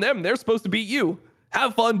pressure is on them. They're supposed to beat you.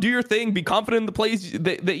 Have fun, do your thing, be confident in the plays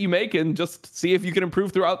that you make, and just see if you can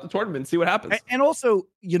improve throughout the tournament, see what happens. And also,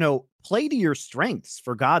 play to your strengths,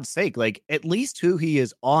 for God's sake. Like, at least who he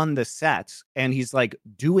is on the set, and he's like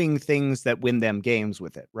doing things that win them games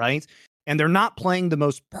with it, right? And they're not playing the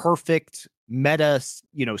most perfect meta,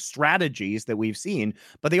 strategies that we've seen,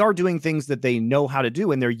 but they are doing things that they know how to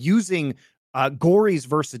do, and they're using Gory's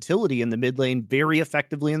versatility in the mid lane very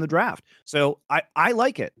effectively in the draft. So I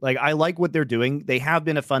like it. Like, I like what they're doing. They have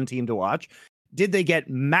been a fun team to watch. Did they get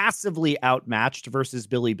massively outmatched versus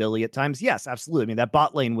Billy at times? Yes, absolutely. I mean, that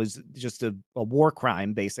bot lane was just a war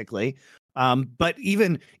crime, basically. But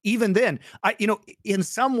even then, in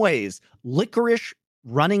some ways, Licorice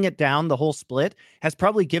running it down the whole split has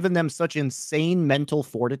probably given them such insane mental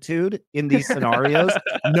fortitude in these scenarios,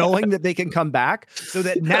 knowing that they can come back, so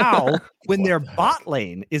that now when their bot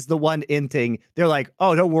lane is the one inting, they're like,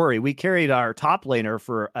 oh, don't worry, we carried our top laner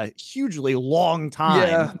for a hugely long time.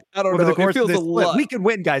 Yeah, I don't know. It feels a lot. We can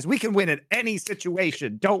win, guys. We can win in any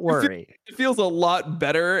situation. Don't worry. It feels a lot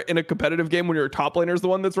better in a competitive game when your top laner is the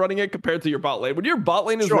one that's running it compared to your bot lane. When your bot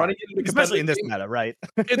lane is running it, especially in this meta, right?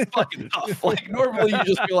 It's fucking tough. Like, normally you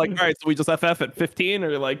just feel like, all right, so we just FF at 15,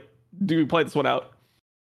 or like, do we play this one out?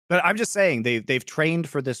 But I'm just saying, they've trained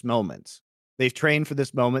for this moment. They've trained for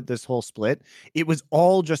this moment, this whole split. It was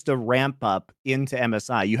all just a ramp up into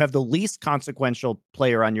MSI. You have the least consequential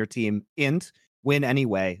player on your team win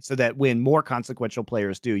anyway, so that when more consequential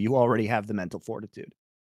players do, you already have the mental fortitude.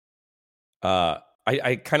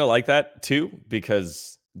 I kind of like that too,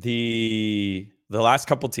 because the last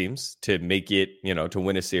couple teams to make it, to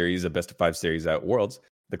win a series, a best of 5 series at Worlds,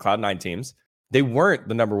 the Cloud9 teams, they weren't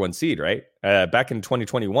the number 1 seed, right? Back in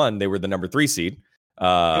 2021, they were the number 3 seed.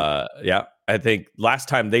 Yeah, I think last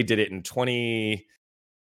time they did it in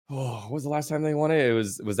what was the last time they won it? It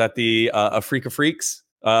was at the Africa Freaks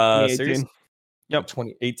series. Yep,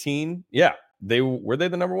 2018. Yeah, were they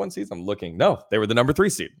the number 1 seeds? I'm looking. No, they were the number 3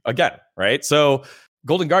 seed again, right? So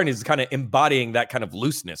Golden Guardians is kind of embodying that kind of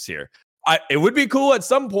looseness here. It would be cool at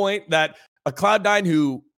some point that a Cloud9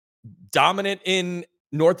 who dominant in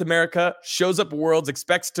North America shows up at Worlds,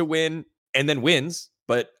 expects to win, and then wins.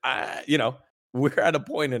 But we're at a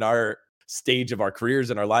point in our stage of our careers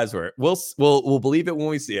and our lives where we'll believe it when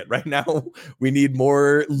we see it. Right now, we need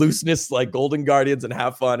more looseness like Golden Guardians and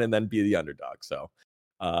have fun and then be the underdog. So,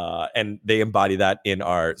 and they embody that in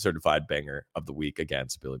our certified banger of the week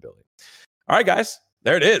against Billy. All right, guys,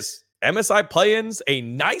 there it is. MSI Play-Ins, a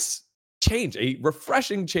nice change, a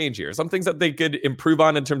refreshing change here. Some things that they could improve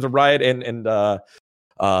on in terms of Riot and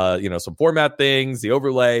some format things, the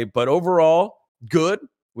overlay, but overall good.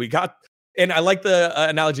 We got, and I like the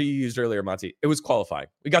analogy you used earlier, Monte. It was qualifying.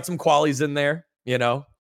 We got some qualies in there.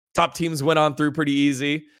 Top teams went on through pretty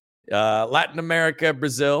easy. Latin America,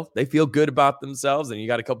 Brazil, they feel good about themselves, and you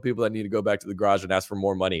got a couple people that need to go back to the garage and ask for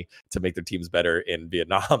more money to make their teams better in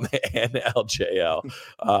Vietnam and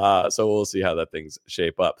LJL. So we'll see how that things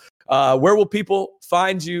shape up. Where will people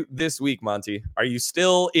find you this week, Monte? Are you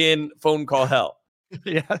still in phone call hell?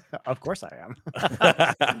 Yeah, of course I am.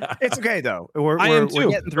 It's okay though. I am too.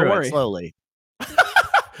 We're getting through it slowly.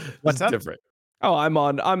 What's up? Different. Oh,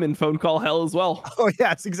 I'm in phone call hell as well. Oh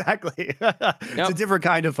yes, exactly. It's a different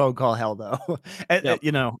kind of phone call hell though.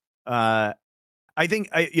 You know, I think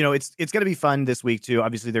it's going to be fun this week too.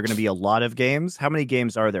 Obviously, there are going to be a lot of games. How many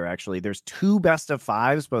games are there actually? There's 2 best of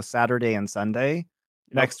 5s, both Saturday and Sunday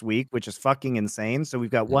next week, which is fucking insane. So we've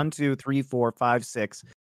got 1, 2, 3, 4, 5, 6,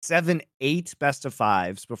 7, 8 best of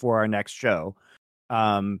 5s before our next show.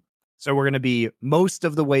 So we're going to be most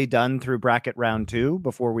of the way done through bracket round 2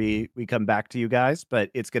 before we come back to you guys. But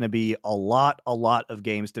it's going to be a lot of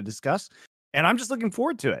games to discuss, and I'm just looking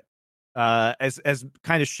forward to it. As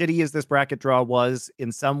kind of shitty as this bracket draw was,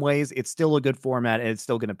 in some ways, it's still a good format, and it's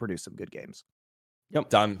still going to produce some good games. Yep.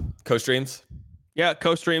 Done. Co-streams. Yeah,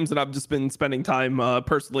 co-streams, and I've just been spending time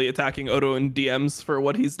personally attacking Odo in DMs for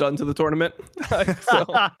what he's done to the tournament.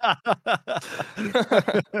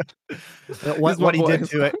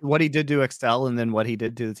 what he did to Excel, and then what he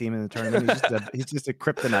did to the team in the tournament. He's just a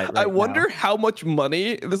kryptonite. Right I wonder how much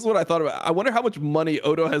money. This is what I thought about. I wonder how much money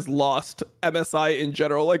Odo has lost MSI in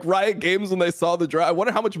general. Like Riot Games, when they saw the draw, I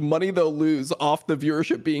wonder how much money they'll lose off the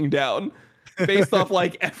viewership being down, based off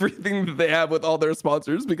like everything that they have with all their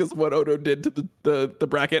sponsors because of what Odo did to the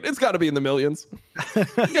bracket. It's got to be in the millions.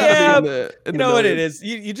 Yeah, you know what it is.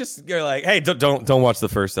 You're like, hey, don't watch the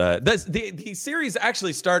first. The series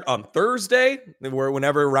actually start on Thursday,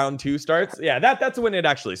 whenever round 2 starts. Yeah, that's when it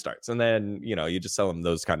actually starts, and then you just sell them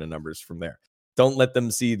those kind of numbers from there. Don't let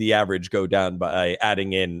them see the average go down by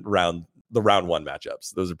adding in round 1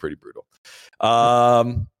 matchups. Those are pretty brutal.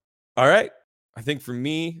 All right, I think for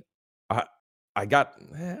me, I got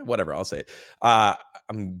whatever. I'll say it.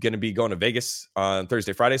 I'm going to be going to Vegas on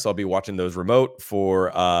Thursday, Friday. So I'll be watching those remote for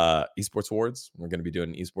Esports Awards. We're going to be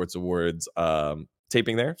doing Esports Awards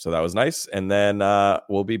taping there. So that was nice. And then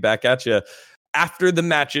we'll be back at you after the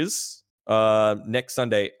matches next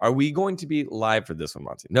Sunday. Are we going to be live for this one,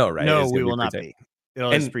 Monte? No, right? No, we will not be.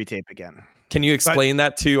 It'll just pre-tape again. Can you explain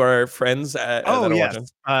that to our friends?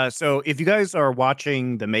 Yes. So if you guys are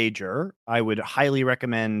watching the major, I would highly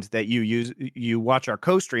recommend that you watch our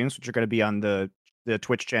co-streams, which are going to be on the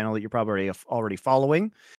Twitch channel that you're probably already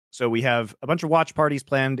following. So we have a bunch of watch parties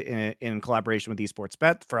planned in collaboration with Esports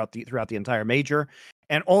Bet throughout the entire major.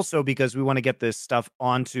 And also because we want to get this stuff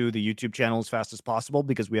onto the YouTube channel as fast as possible,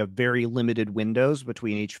 because we have very limited windows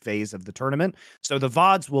between each phase of the tournament. So the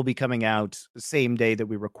VODs will be coming out the same day that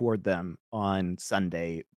we record them, on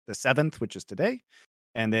Sunday the 7th, which is today,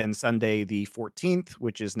 and then Sunday the 14th,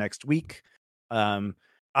 which is next week.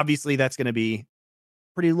 Obviously, that's going to be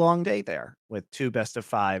pretty long day there with 2 best of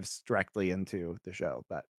 5s directly into the show,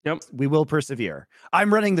 but we will persevere.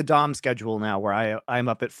 I'm running the Dom schedule now, where I'm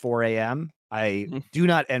up at 4 a.m. I do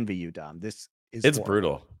not envy you, Dom. It's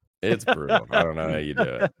brutal. It's brutal. I don't know how you do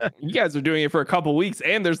it. You guys are doing it for a couple weeks,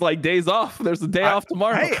 and there's like days off. There's a day off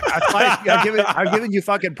tomorrow. Hey, I'm giving you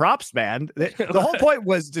fucking props, man. The whole point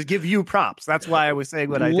was to give you props. That's why I was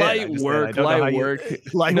saying what I did. Light work.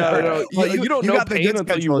 No. You don't know got the pain good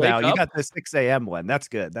until you wake now. up. You got the 6 a.m. one. That's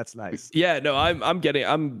good. That's nice. Yeah, no,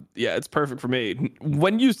 it's perfect for me.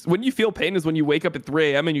 When you feel pain is when you wake up at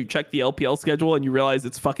 3 a.m. and you check the LPL schedule and you realize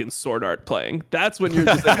it's fucking Sword Art playing. That's when you're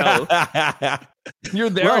just like, hell. You're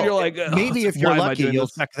there and you're like, maybe if you're lucky, you'll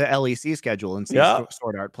check the LEC schedule and see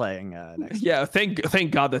Sword Art playing next. Yeah, thank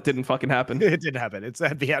God that didn't fucking happen. It didn't happen. It's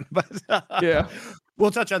at the end, but yeah, we'll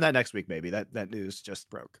touch on that next week. Maybe that news just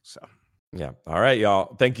broke. So yeah, all right,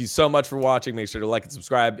 y'all. Thank you so much for watching. Make sure to like and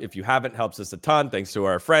subscribe if you haven't. Helps us a ton. Thanks to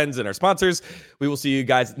our friends and our sponsors. We will see you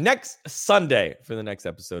guys next Sunday for the next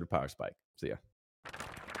episode of Power Spike. See ya.